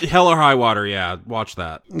Water. Hell or High Water, yeah. Watch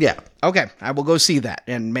that. Yeah. Okay, I will go see that,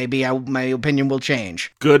 and maybe my opinion will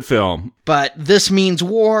change. Good film. But This Means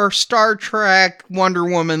War, Star Trek, Wonder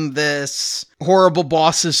Woman, this, Horrible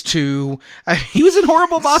Bosses 2. He was in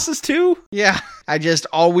Horrible Bosses 2? Yeah, I just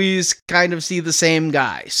always kind of see the same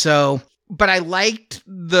guy. So, but I liked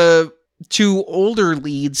the two older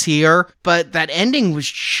leads here, but that ending was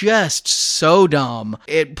just so dumb.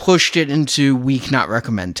 It pushed it into weak not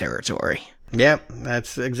recommend territory. Yep,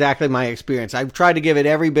 that's exactly my experience. I've tried to give it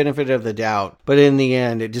every benefit of the doubt, but in the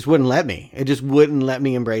end, it just wouldn't let me. It just wouldn't let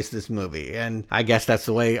me embrace this movie, and I guess that's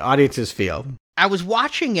the way audiences feel. I was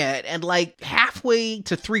watching it, and like halfway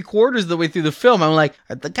to 3/4 of the way through the film, I'm like,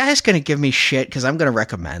 the guy's going to give me shit because I'm going to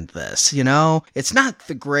recommend this, you know? It's not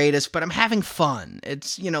the greatest, but I'm having fun.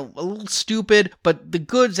 It's, you know, a little stupid, but the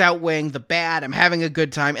good's outweighing the bad. I'm having a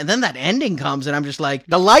good time. And then that ending comes, and I'm just like...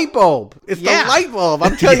 The light bulb. It's the light bulb.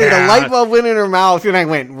 I'm telling you, the light bulb went in her mouth, and I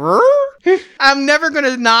went, "Rrr?" I'm never going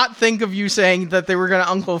to not think of you saying that they were going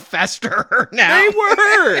to Uncle Fester her now. They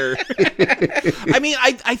were. I mean,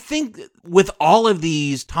 I think with all of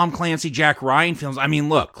these Tom Clancy, Jack Ryan films, I mean,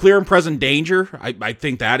 look, Clear and Present Danger, I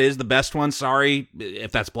think that is the best one. Sorry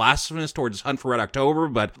if that's blasphemous towards Hunt for Red October,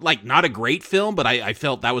 but like not a great film, but I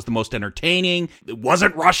felt that was the most entertaining. It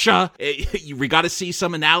wasn't Russia. We got to see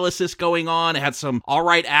some analysis going on. It had some all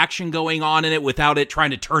right action going on in it without it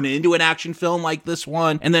trying to turn it into an action film like this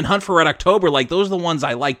one. And then Hunt for Red October, like those are the ones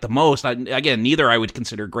I like the most. Again, neither I would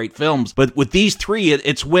consider great films, but with these three,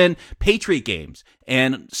 it's when Patriot Games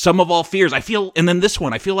and Sum of All Fears, I feel, and then this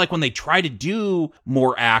one, I feel like when they try to do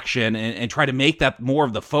more action and try to make that more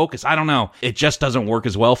of the focus, I don't know, it just doesn't work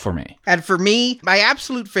as well for me. And for me, my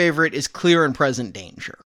absolute favorite is Clear and Present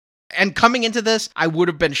Danger. And coming into this, I would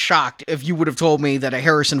have been shocked if you would have told me that a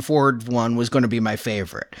Harrison Ford one was going to be my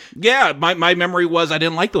favorite. Yeah, my memory was I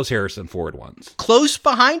didn't like those Harrison Ford ones. Close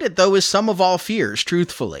behind it, though, is Sum of All Fears,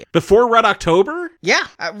 truthfully. Before Red October? Yeah.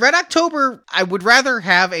 Red October, I would rather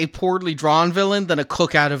have a poorly drawn villain than a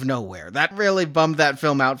cook out of nowhere. That really bummed that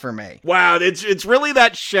film out for me. Wow, it's really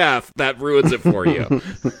that chef that ruins it for you.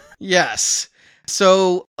 Yes.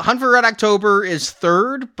 So, Hunt for Red October is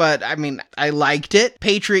third, but I mean, I liked it.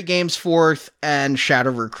 Patriot Games fourth, and Shadow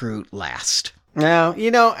Recruit last. Now,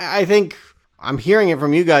 you know, I think I'm hearing it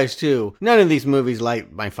from you guys too. None of these movies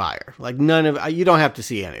light my fire. Like you don't have to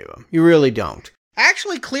see any of them. You really don't.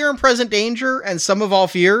 Actually, Clear and Present Danger and Sum of All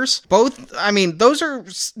Fears, both, I mean, those are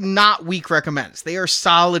not weak recommends. They are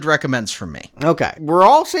solid recommends from me. Okay. We're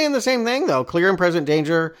all saying the same thing, though. Clear and Present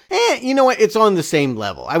Danger, you know what? It's on the same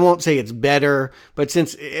level. I won't say it's better, but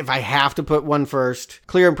since if I have to put one first,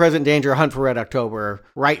 Clear and Present Danger, Hunt for Red October,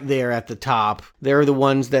 right there at the top. They're the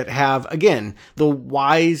ones that have, again, the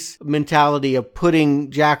wise mentality of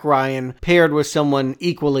putting Jack Ryan paired with someone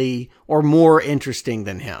equally or more interesting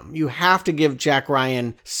than him. You have to give Jack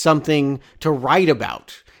Ryan something to write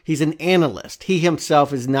about. He's an analyst. He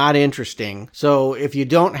himself is not interesting. So if you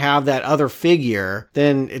don't have that other figure,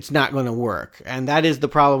 then it's not going to work. And that is the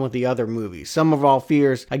problem with the other movies. Sum of All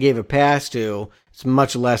Fears, I gave a pass to. It's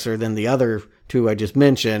much lesser than the other two I just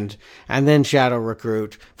mentioned. And then Shadow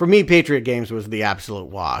Recruit. For me, Patriot Games was the absolute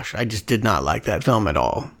wash. I just did not like that film at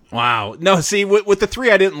all. Wow. No, see, with the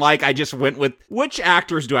three I didn't like, I just went with which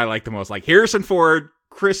actors do I like the most? Like Harrison Ford,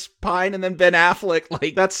 Chris Pine, and then Ben Affleck.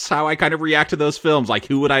 Like, that's how I kind of react to those films. Like,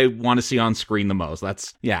 who would I want to see on screen the most?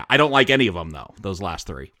 I don't like any of them, though, those last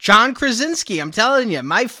three. John Krasinski, I'm telling you,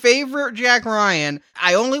 my favorite Jack Ryan.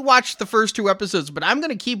 I only watched the first 2 episodes, but I'm going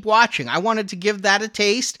to keep watching. I wanted to give that a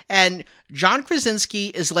taste, and John Krasinski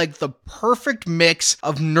is like the perfect mix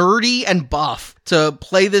of nerdy and buff to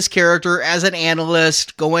play this character as an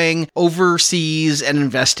analyst going overseas and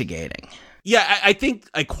investigating. Yeah, I think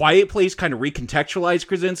A Quiet Place kind of recontextualized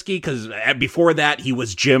Krasinski, because before that, he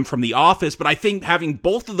was Jim from The Office, but I think having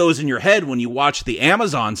both of those in your head when you watch the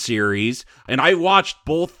Amazon series, and I watched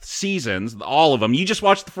both seasons, all of them, you just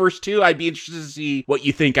watched the first 2, I'd be interested to see what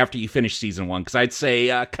you think after you finish season 1, because I'd say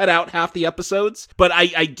cut out half the episodes, but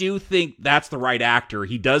I do think that's the right actor.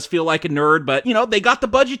 He does feel like a nerd, but, you know, they got the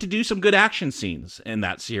budget to do some good action scenes in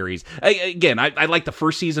that series. Again, I like the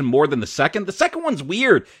first season more than the second. The second one's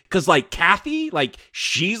weird, because, like, Kathy, like,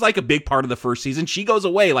 she's like a big part of the first season. She goes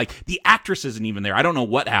away. Like, the actress isn't even there. I don't know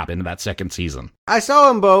what happened in that second season. I saw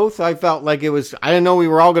them both. I felt like I didn't know we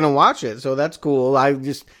were all going to watch it, so that's cool. I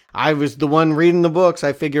was the one reading the books.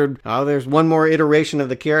 I figured, there's one more iteration of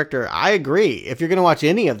the character. I agree. If you're going to watch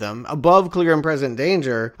any of them, above Clear and Present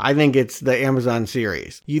Danger, I think it's the Amazon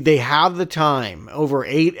series. They have the time, over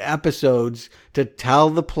 8 episodes, to tell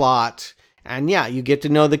the plot. And yeah, you get to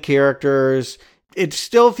know the characters. It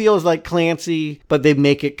still feels like Clancy, but they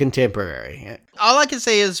make it contemporary. All I can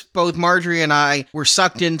say is both Marjorie and I were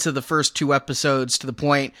sucked into the first 2 episodes to the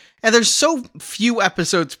point, and there's so few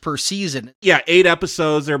episodes per season. Yeah, 8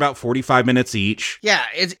 episodes. They're about 45 minutes each. Yeah,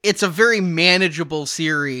 it's a very manageable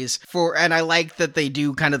series and I like that they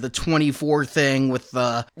do kind of the 24 thing with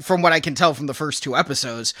from what I can tell from the first 2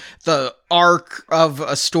 episodes, the arc of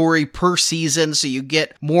a story per season, so you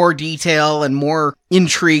get more detail and more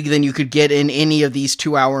intrigue than you could get in any of these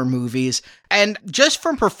 2-hour movies. And just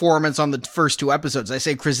from performance on the first 2 episodes, I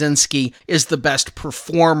say Krasinski is the best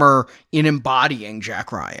performer in embodying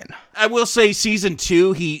Jack Ryan. I will say season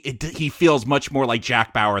 2, he feels much more like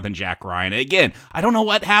Jack Bauer than Jack Ryan. Again, I don't know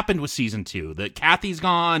what happened with season 2. That Kathy's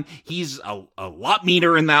gone. He's a lot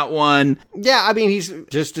meaner in that one. Yeah, I mean, he's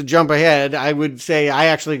just to jump ahead. I would say I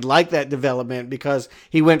actually like that development because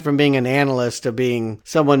he went from being an analyst to being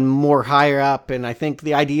someone more higher up. And I think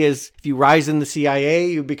the idea is if you rise in the CIA,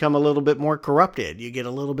 you become a little bit more corrupted. You get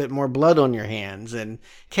a little bit more blood on your hands. And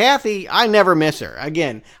Kathy, I never miss her.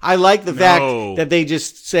 Again, I like the fact that they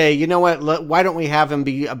just say, you know what, why don't we have him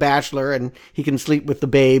be a bachelor and he can sleep with the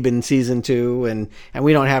babe in season 2 and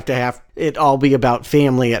we don't have to have it all be about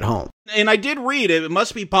family at home. And I did read it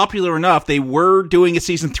must be popular enough. They were doing a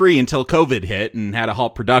season 3 until COVID hit and had to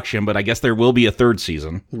halt production, but I guess there will be a 3rd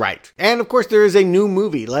season. Right. And of course, there is a new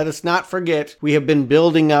movie. Let us not forget, we have been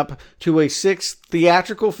building up to a 6th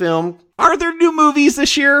theatrical film. Are there new movies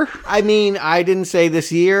this year? I mean, I didn't say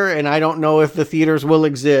this year, and I don't know if the theaters will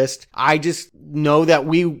exist. I just know that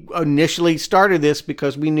we initially started this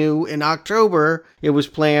because we knew in October it was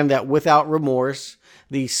planned that Without Remorse,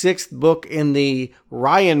 the 6th book in the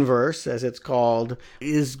Ryanverse, as it's called,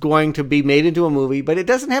 is going to be made into a movie, but it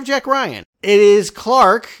doesn't have Jack Ryan. It is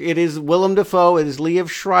Clark, it is Willem Dafoe, it is Liev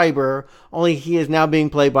Schreiber, only he is now being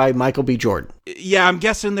played by Michael B. Jordan. Yeah, I'm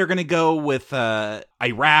guessing they're going to go with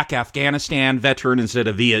Iraq, Afghanistan veteran instead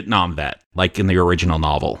of Vietnam vet, like in the original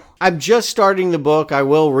novel. I'm just starting the book. I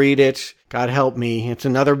will read it. God help me. It's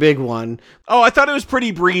another big one. Oh, I thought it was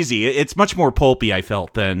pretty breezy. It's much more pulpy, I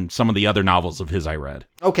felt, than some of the other novels of his I read.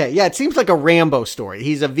 Okay, yeah, it seems like a Rambo story.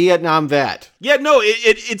 He's a Vietnam vet. Yeah, no,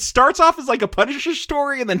 it starts off as like a Punisher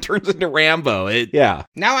story and then turns into Rambo. Yeah.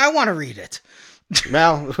 Now I want to read it.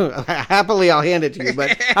 Well, happily I'll hand it to you,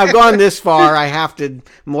 but I've gone this far. I have to,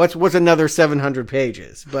 what's another 700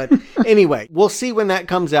 pages? But anyway, we'll see when that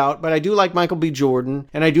comes out, but I do like Michael B. Jordan,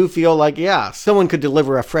 and I do feel like, yeah, someone could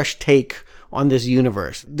deliver a fresh take on this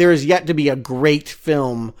universe. There is yet to be a great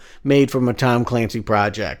film made from a Tom Clancy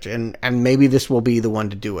project, and maybe this will be the one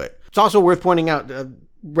to do it. It's also worth pointing out,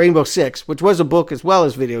 Rainbow Six, which was a book as well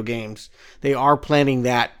as video games, they are planning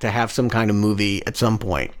that to have some kind of movie at some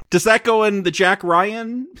point. Does that go in the Jack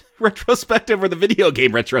Ryan retrospective or the video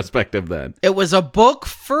game retrospective then? It was a book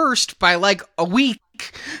first by like a week.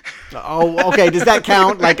 Oh, okay. Does that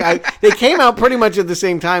count? They came out pretty much at the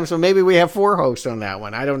same time, so maybe we have 4 hosts on that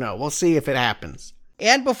one. I don't know. We'll see if it happens.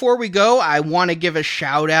 And before we go, I want to give a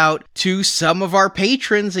shout out to some of our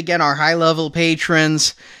patrons. Again, our high level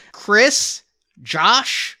patrons. Chris,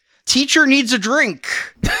 Josh, teacher needs a drink.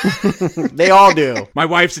 They all do. My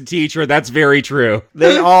wife's a teacher. That's very true.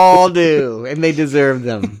 They all do, and they deserve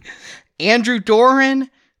them. Andrew Doran,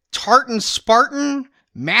 Tartan Spartan,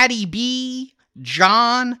 Maddie B,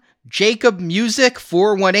 John, Jacob Music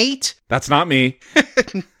 418. That's not me.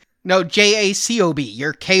 No, JACOB.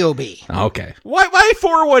 You're KOB. Okay. Why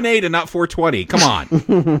 418 and not 420? Come on.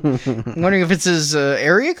 I'm wondering if it's his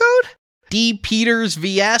area code? D Peters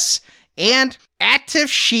VS and Active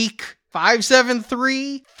Chic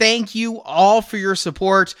 573. Thank you all for your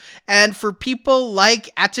support. And for people like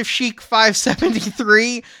Active Chic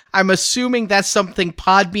 573, I'm assuming that's something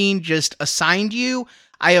Podbean just assigned you.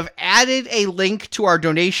 I have added a link to our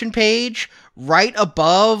donation page right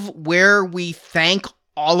above where we thank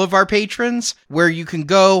all of our patrons, where you can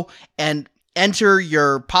go and enter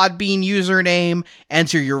your Podbean username,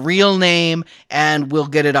 enter your real name, and we'll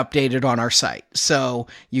get it updated on our site. So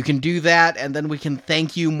you can do that, and then we can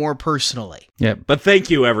thank you more personally. Yeah, but thank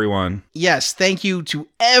you, everyone. Yes, thank you to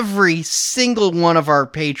every single one of our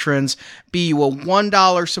patrons, be you a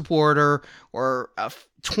 $1 supporter or a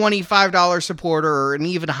 $25 supporter or an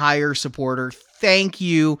even higher supporter. Thank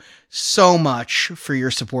you so much for your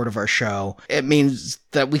support of our show. It means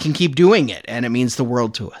that we can keep doing it, and it means the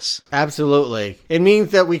world to us. Absolutely. It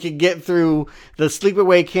means that we could get through the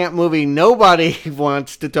Sleepaway Camp movie nobody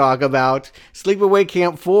wants to talk about, Sleepaway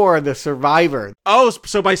Camp 4, The Survivor. Oh,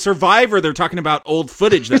 so by Survivor, they're talking about old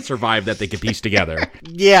footage that survived that they could piece together.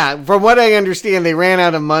 Yeah, from what I understand, they ran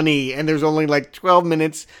out of money, and there's only like 12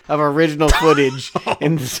 minutes of original footage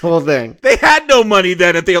in this whole thing. They had no money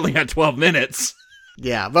then if they only had 12 minutes.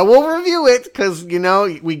 Yeah, but we'll review it because, you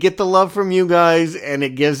know, we get the love from you guys and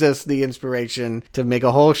it gives us the inspiration to make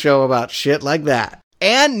a whole show about shit like that.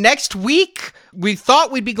 And next week, We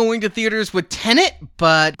thought we'd be going to theaters with Tenet,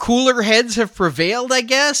 but cooler heads have prevailed, I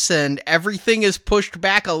guess, and everything is pushed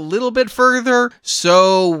back a little bit further.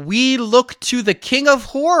 So we look to the king of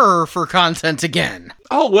horror for content again.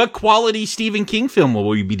 Oh, what quality Stephen King film will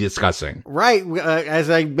we be discussing? Right. As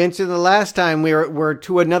I mentioned the last time, we're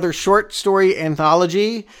to another short story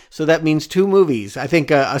anthology. So that means 2 movies. I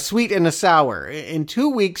think a sweet and a sour. In 2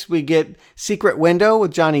 weeks, we get Secret Window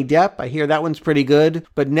with Johnny Depp. I hear that one's pretty good.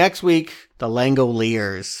 But next week, The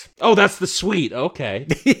Langoliers. Oh, that's the sweet. Okay.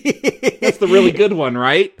 That's the really good one,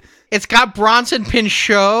 right? It's got Bronson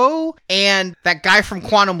Pinchot and that guy from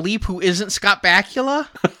Quantum Leap who isn't Scott Bakula.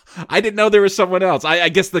 I didn't know there was someone else. I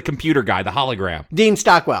guess the computer guy, the hologram. Dean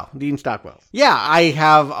Stockwell. Yeah, I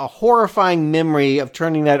have a horrifying memory of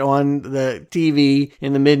turning that on the TV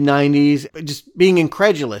in the mid-90s, just being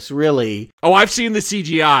incredulous, really. Oh, I've seen the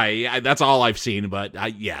CGI. That's all I've seen, but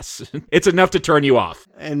yes, it's enough to turn you off.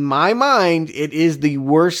 In my mind, it is the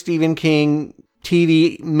worst Stephen King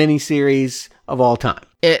TV miniseries of all time.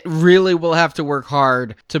 It really will have to work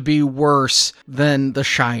hard to be worse than The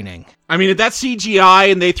Shining. I mean, if that's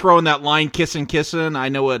CGI and they throw in that line kissin', I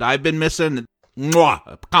know what I've been missing.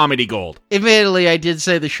 Mwah, comedy gold. Admittedly, I did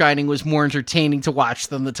say The Shining was more entertaining to watch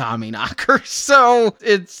than the Tommyknockers, so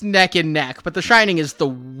it's neck and neck. But The Shining is the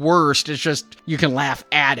worst. It's just, you can laugh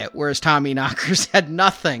at it, whereas Tommyknockers had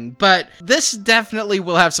nothing. But this definitely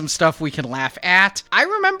will have some stuff we can laugh at. I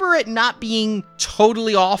remember it not being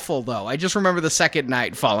totally awful, though. I just remember the second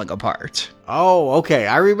night falling apart. Oh, okay.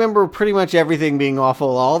 I remember pretty much everything being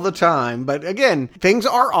awful all the time. But again, things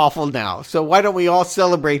are awful now. So why don't we all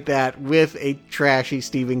celebrate that with a trashy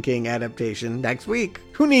Stephen King adaptation next week?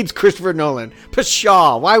 Who needs Christopher Nolan?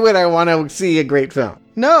 Pshaw. Why would I want to see a great film?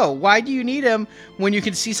 No, why do you need him when you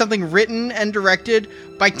can see something written and directed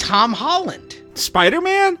by Tom Holland?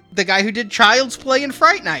 Spider-Man? The guy who did Child's Play and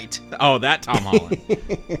Fright Night. Oh, that Tom Holland.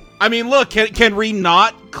 I mean, look, can we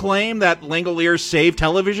not claim that Langoliers saved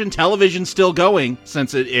television? Television's still going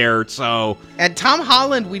since it aired, so... And Tom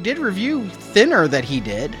Holland, we did review Thinner that he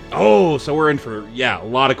did. Oh, so we're in for, a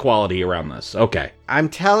lot of quality around this. Okay. I'm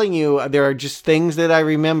telling you, there are just things that I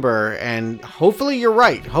remember, and hopefully you're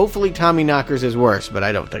right. Hopefully Tommyknockers is worse, but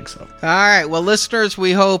I don't think so. All right, well, listeners,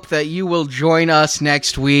 we hope that you will join us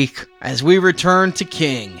next week as we return to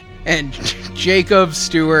King. And Jacob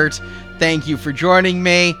Stewart, thank you for joining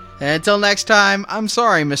me. And until next time, I'm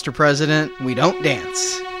sorry, Mr. President, we don't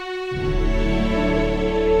dance.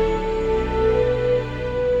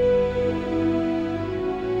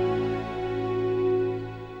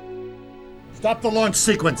 Stop the launch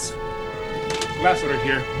sequence. Lassiter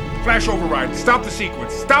here. Flash override. Stop the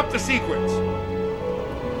sequence. Stop the sequence.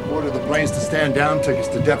 Order the planes to stand down. Take us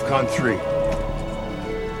to DEFCON 3.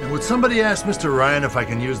 And would somebody ask Mr. Ryan if I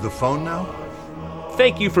can use the phone now?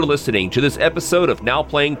 Thank you for listening to this episode of Now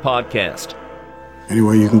Playing Podcast. Any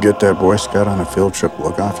way you can get that Boy Scout on a field trip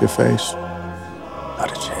look off your face? Not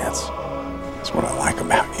a chance. That's what I like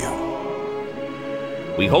about you.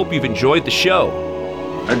 We hope you've enjoyed the show.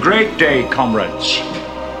 A great day, comrades.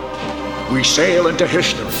 We sail into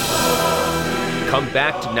history. Come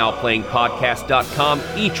back to NowPlayingPodcast.com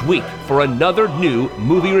each week for another new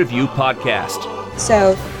movie review podcast.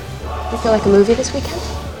 So, you feel like a movie this weekend?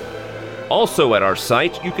 Also at our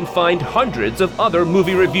site, you can find hundreds of other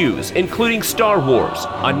movie reviews, including Star Wars,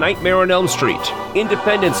 A Nightmare on Elm Street,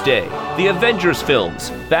 Independence Day, the Avengers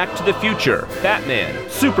films, Back to the Future, Batman,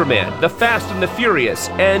 Superman, The Fast and the Furious,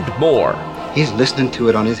 and more. He's listening to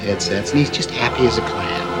it on his headsets, and he's just happy as a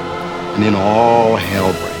clam. And then all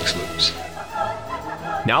hell breaks loose.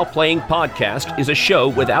 Now Playing Podcast is a show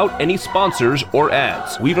without any sponsors or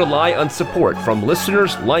ads. We rely on support from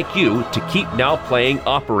listeners like you to keep Now Playing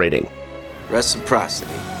operating.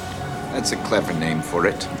 Reciprocity. That's a clever name for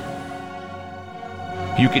it.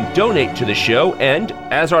 You can donate to the show and,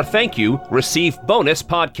 as our thank you, receive bonus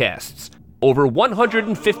podcasts. Over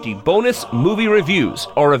 150 bonus movie reviews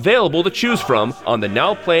are available to choose from on the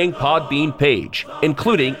Now Playing Podbean page,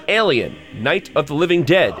 including Alien, Night of the Living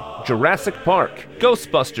Dead, Jurassic Park,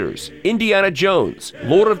 Ghostbusters, Indiana Jones,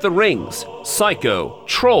 Lord of the Rings, Psycho,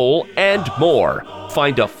 Troll, and more.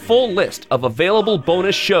 Find a full list of available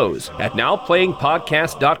bonus shows at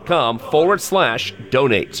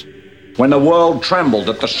nowplayingpodcast.com/donate. When the world trembled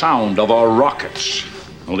at the sound of our rockets,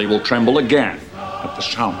 well, they will tremble again at the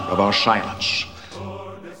sound of our silence.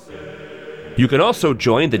 You can also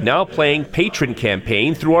join the Now Playing Patron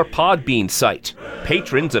campaign through our Podbean site.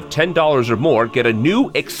 Patrons of $10 or more get a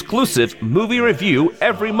new exclusive movie review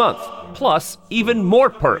every month, plus even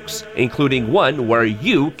more perks, including one where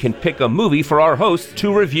you can pick a movie for our hosts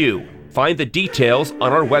to review. Find the details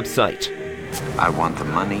on our website. I want the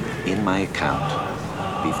money in my account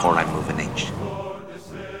before I move an inch.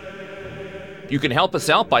 You can help us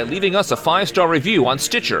out by leaving us a 5-star review on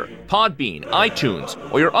Stitcher, Podbean, iTunes,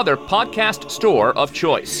 or your other podcast store of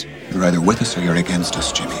choice. You're either with us or you're against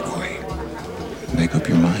us, Jimmy boy. Make up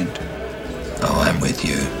your mind. Oh, I'm with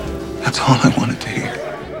you. That's all I wanted to hear.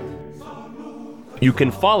 You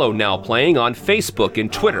can follow Now Playing on Facebook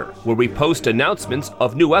and Twitter, where we post announcements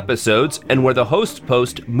of new episodes and where the hosts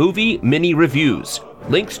post movie mini reviews.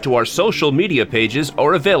 Links to our social media pages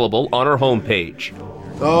are available on our homepage.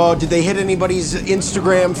 Oh, did they hit anybody's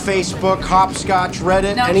Instagram, Facebook, Hopscotch,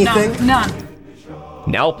 Reddit, No, anything? None.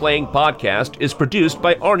 Now Playing Podcast is produced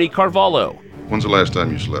by Arnie Carvalho. When's the last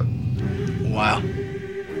time you slept? Wow.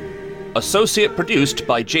 Associate produced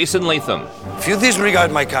by Jason Latham. If you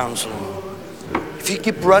disregard my counsel, if you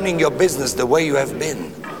keep running your business the way you have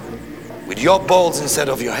been, with your balls instead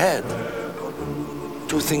of your head,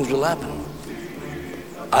 2 things will happen.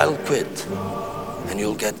 I'll quit, and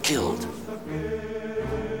you'll get killed.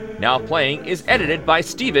 Now Playing is edited by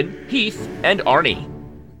Stephen, Heath, and Arnie.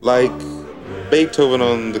 Like Beethoven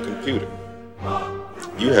on the computer.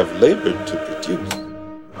 You have labored to produce.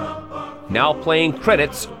 Now Playing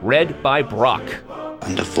credits read by Brock.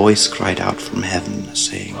 And a voice cried out from heaven,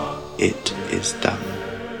 saying, "It is done."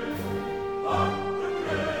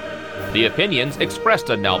 The opinions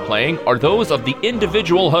expressed on Now Playing are those of the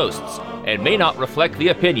individual hosts and may not reflect the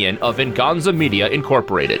opinion of Venganza Media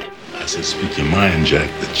Incorporated. I said, speak your mind, Jack,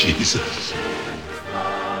 the Jesus.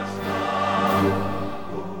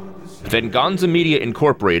 Venganza Media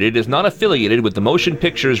Incorporated is not affiliated with the motion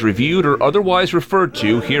pictures reviewed or otherwise referred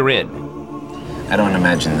to herein. I don't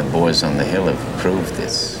imagine the boys on the hill have proved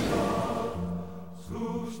this.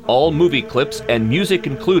 All movie clips and music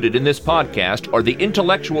included in this podcast are the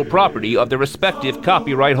intellectual property of their respective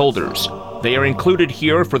copyright holders. They are included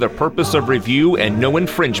here for the purpose of review and no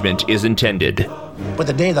infringement is intended. But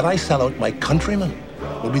the day that I sell out my countrymen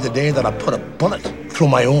will be the day that I put a bullet through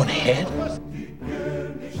my own head.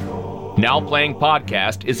 Now Playing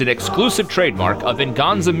Podcast is an exclusive trademark of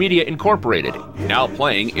Venganza Media Incorporated. Now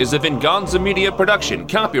Playing is a Venganza Media production,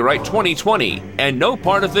 copyright 2020, and no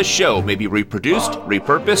part of this show may be reproduced,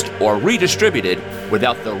 repurposed, or redistributed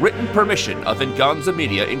without the written permission of Venganza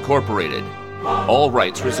Media Incorporated. All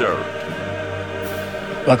rights reserved.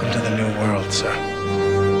 Welcome to the new world, sir.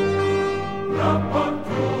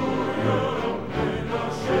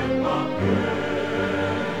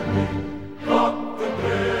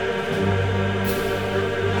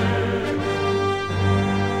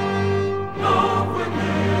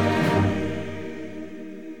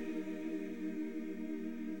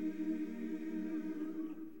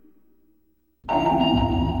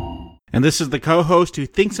 And this is the co-host who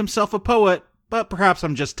thinks himself a poet, but perhaps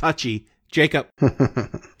I'm just touchy, Jacob.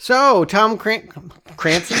 So, Tom Clancy?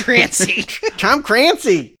 Clancy. Tom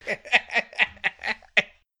Clancy.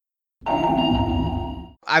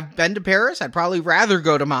 I've been to Paris. I'd probably rather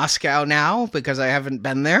go to Moscow now because I haven't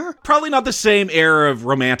been there. Probably not the same era of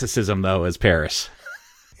romanticism, though, as Paris.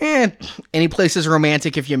 And any place is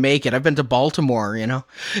romantic if you make it. I've been to Baltimore, you know.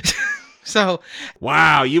 So,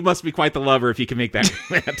 wow, you must be quite the lover if you can make that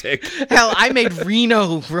romantic. Hell, I made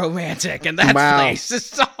Reno romantic, and that place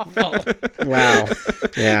is awful. Wow.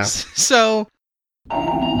 Yeah. So,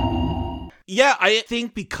 yeah, I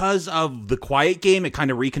think because of The Quiet Game, it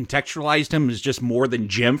kind of recontextualized him as just more than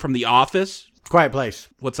Jim from The Office. Quiet Place.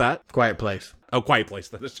 What's that? Quiet Place. Oh, Quiet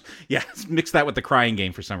Place. Yeah, mix that with The Crying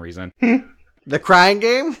Game for some reason. The Crying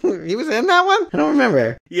Game? He was in that one? I don't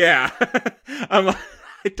remember. Yeah.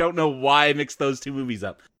 I don't know why I mixed those two movies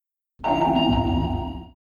up.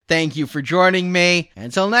 Thank you for joining me.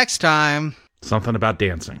 Until next time. Something about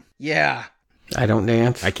dancing. Yeah. I don't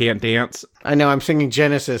dance. I can't dance. I know, I'm singing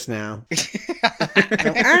Genesis now.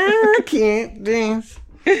 I can't dance.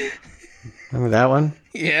 Remember that one?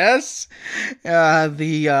 Yes.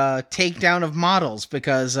 The takedown of models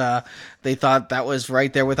because they thought that was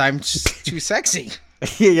right there with I'm Too Sexy.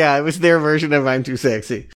 Yeah, it was their version of I'm Too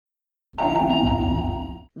Sexy.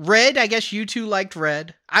 Red, I guess you two liked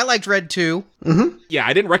Red. I liked Red too. Mm-hmm. Yeah,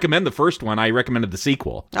 I didn't recommend the first one. I recommended the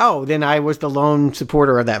sequel. Oh, then I was the lone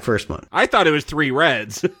supporter of that first one. I thought it was 3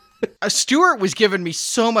 reds. Stuart was giving me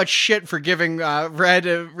so much shit for giving Red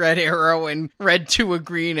a red arrow and Red 2 a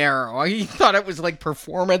green arrow. He thought it was like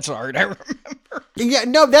performance art, I remember. Yeah,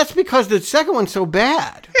 no, that's because the second one's so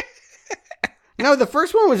bad. No, the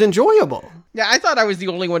first one was enjoyable. Yeah, I thought I was the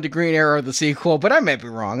only one to green arrow the sequel, but I may be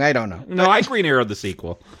wrong. I don't know. No, I green arrowed the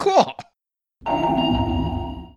sequel. Cool.